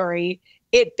 long story,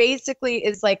 it basically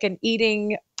is like an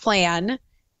eating plan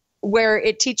where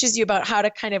it teaches you about how to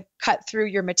kind of cut through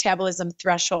your metabolism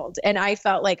threshold. And I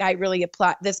felt like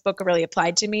this book really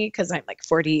applied to me because I'm like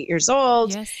 48 years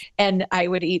old. Yes. And I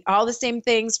would eat all the same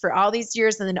things for all these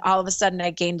years. And then all of a sudden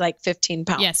I gained like 15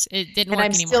 pounds. Yes, it didn't work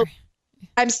anymore.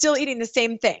 I'm still eating the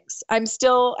same things. I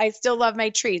still love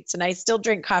my treats, and I still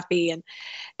drink coffee. And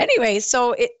anyway,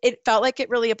 so it felt like it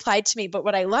really applied to me. But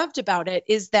what I loved about it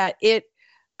is that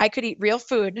I could eat real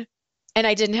food, and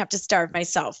I didn't have to starve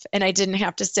myself, and I didn't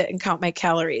have to sit and count my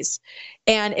calories.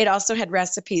 And it also had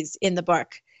recipes in the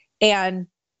book. And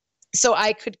so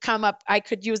I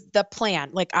could use the plan.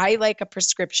 Like, I like a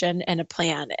prescription and a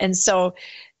plan. And so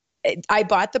I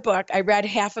bought the book. I read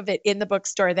half of it in the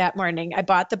bookstore that morning. I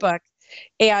bought the book.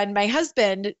 And my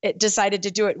husband decided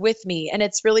to do it with me. And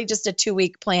it's really just a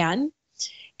 2-week plan.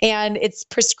 And it's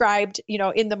prescribed,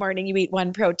 in the morning you eat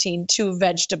 1 protein, 2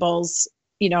 vegetables,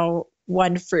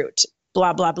 1 fruit,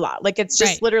 blah, blah, blah. Like, it's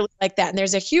just literally like that. And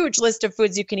there's a huge list of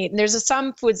foods you can eat. And there's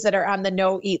some foods that are on the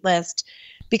no eat list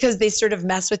because they sort of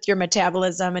mess with your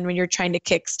metabolism. And when you're trying to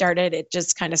kickstart it, it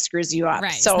just kind of screws you up.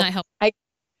 Right. So it's not helpful.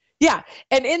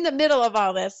 And in the middle of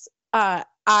all this,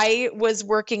 I was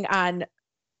working on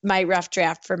my rough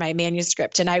draft for my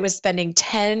manuscript, and I was spending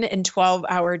 10 and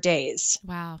 12-hour days.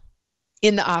 Wow.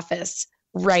 In the office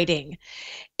writing.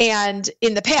 And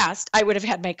in the past, I would have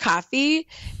had my coffee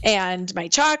and my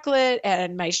chocolate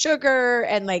and my sugar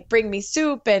and bring me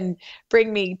soup and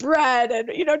bring me bread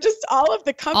and, just all of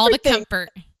the comfort. All the things.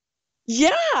 comfort.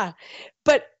 Yeah.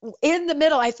 But in the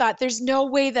middle, I thought there's no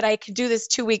way that I could do this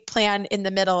 2-week plan in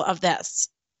the middle of this.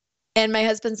 And my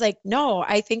husband's like, no,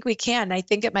 I think we can. I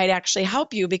think it might actually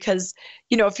help you because,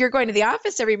 if you're going to the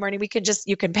office every morning,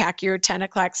 you can pack your 10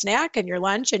 o'clock snack and your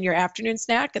lunch and your afternoon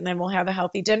snack, and then we'll have a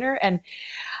healthy dinner. And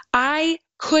I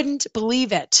couldn't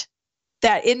believe it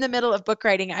that in the middle of book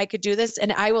writing, I could do this.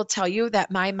 And I will tell you that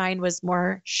my mind was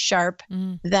more sharp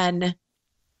than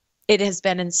it has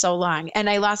been in so long. And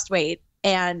I lost weight.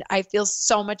 And I feel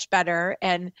so much better.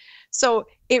 And so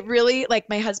it really,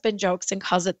 my husband jokes and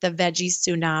calls it the veggie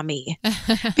tsunami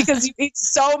because you eat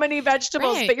so many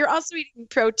vegetables, but you're also eating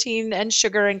protein and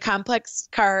sugar and complex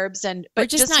carbs. But we're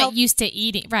just not used to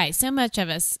eating. Right. So much of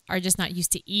us are just not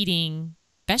used to eating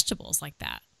vegetables like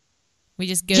that. We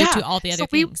just go to all the other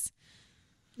things.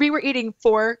 We were eating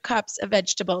 4 cups of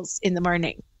vegetables in the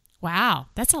morning. Wow.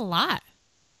 That's a lot.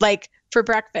 For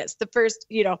breakfast, the first,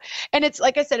 and it's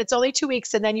like I said, it's only 2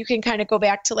 weeks. And then you can kind of go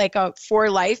back to a for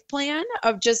life plan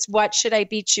of just what should I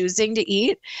be choosing to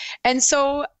eat. And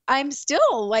so I'm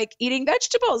still eating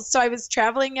vegetables. So I was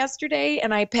traveling yesterday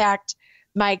and I packed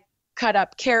my cut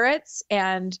up carrots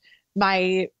and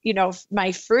my,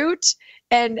 my fruit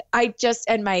and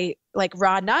my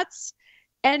raw nuts.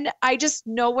 And I just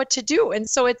know what to do. And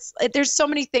so there's so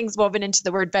many things woven into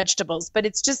the word vegetables, but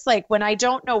it's just when I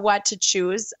don't know what to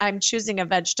choose, I'm choosing a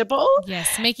vegetable.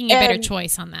 Yes, making a better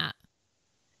choice on that.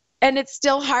 And it's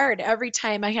still hard every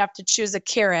time I have to choose a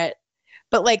carrot.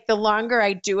 But the longer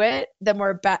I do it,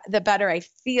 the better I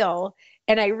feel.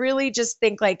 And I really just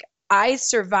think I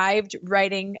survived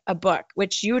writing a book,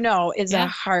 which is a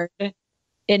hard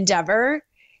endeavor.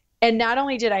 And not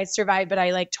only did I survive, but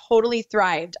I like totally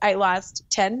thrived. I lost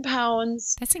 10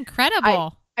 pounds. That's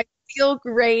incredible. I feel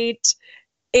great.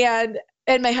 And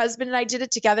my husband and I did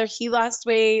it together. He lost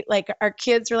weight. Like our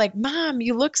kids were like, Mom,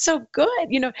 you look so good.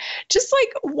 Just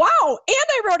like, wow. And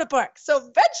I wrote a book.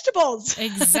 So vegetables.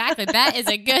 Exactly. That is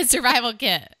a good survival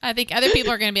kit. I think other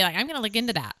people are going to be like, I'm going to look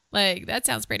into that. Like, that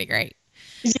sounds pretty great.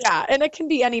 Yeah. And it can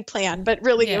be any plan, but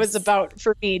really it was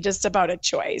for me, just about a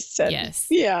choice. And yes.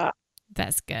 Yeah.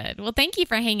 That's good. Well, thank you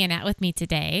for hanging out with me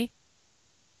today.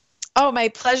 Oh, my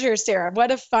pleasure, Sarah.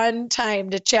 What a fun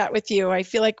time to chat with you. I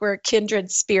feel like we're kindred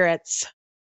spirits.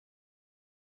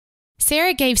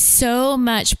 Sarah gave so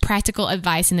much practical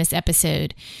advice in this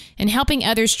episode, and helping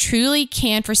others truly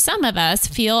can, for some of us,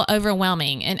 feel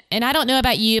overwhelming. And I don't know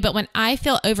about you, but when I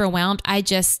feel overwhelmed, I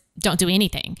just don't do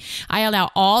anything. I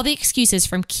allow all the excuses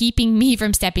from keeping me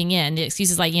from stepping in. The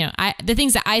excuses like, the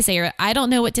things that I say are, I don't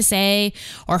know what to say,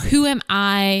 or who am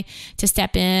I to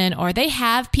step in, or they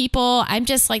have people. I'm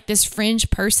just like this fringe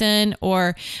person,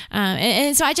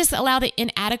 and so I just allow the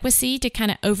inadequacy to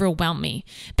kind of overwhelm me.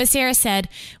 But Sarah said,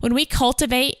 when we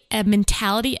cultivate a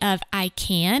mentality of I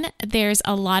can, there's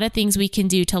a lot of things we can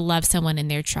do to love someone in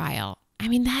their trial. I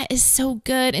mean, that is so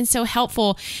good and so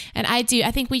helpful. And I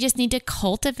think we just need to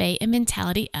cultivate a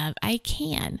mentality of I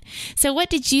can. So what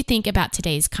did you think about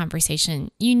today's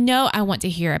conversation? I want to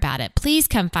hear about it. Please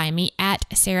come find me at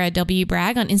Sarah W.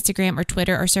 Bragg on Instagram or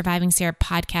Twitter, or Surviving Sarah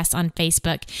Podcast on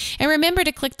Facebook. And remember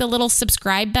to click the little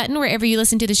subscribe button wherever you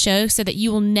listen to the show so that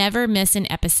you will never miss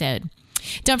an episode.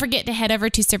 Don't forget to head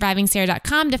over to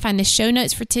survivingsarah.com to find the show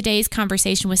notes for today's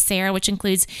conversation with Sarah, which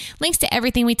includes links to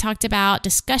everything we talked about,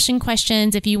 discussion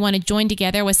questions if you want to join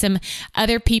together with some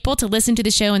other people to listen to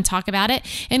the show and talk about it,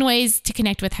 and ways to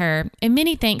connect with her. And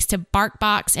many thanks to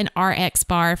BarkBox and RX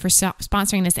Bar for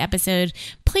sponsoring this episode.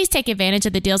 Please take advantage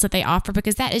of the deals that they offer,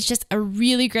 because that is just a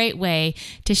really great way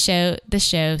to show the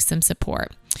show some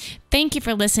support. Thank you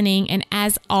for listening. And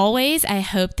as always, I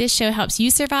hope this show helps you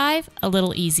survive a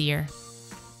little easier.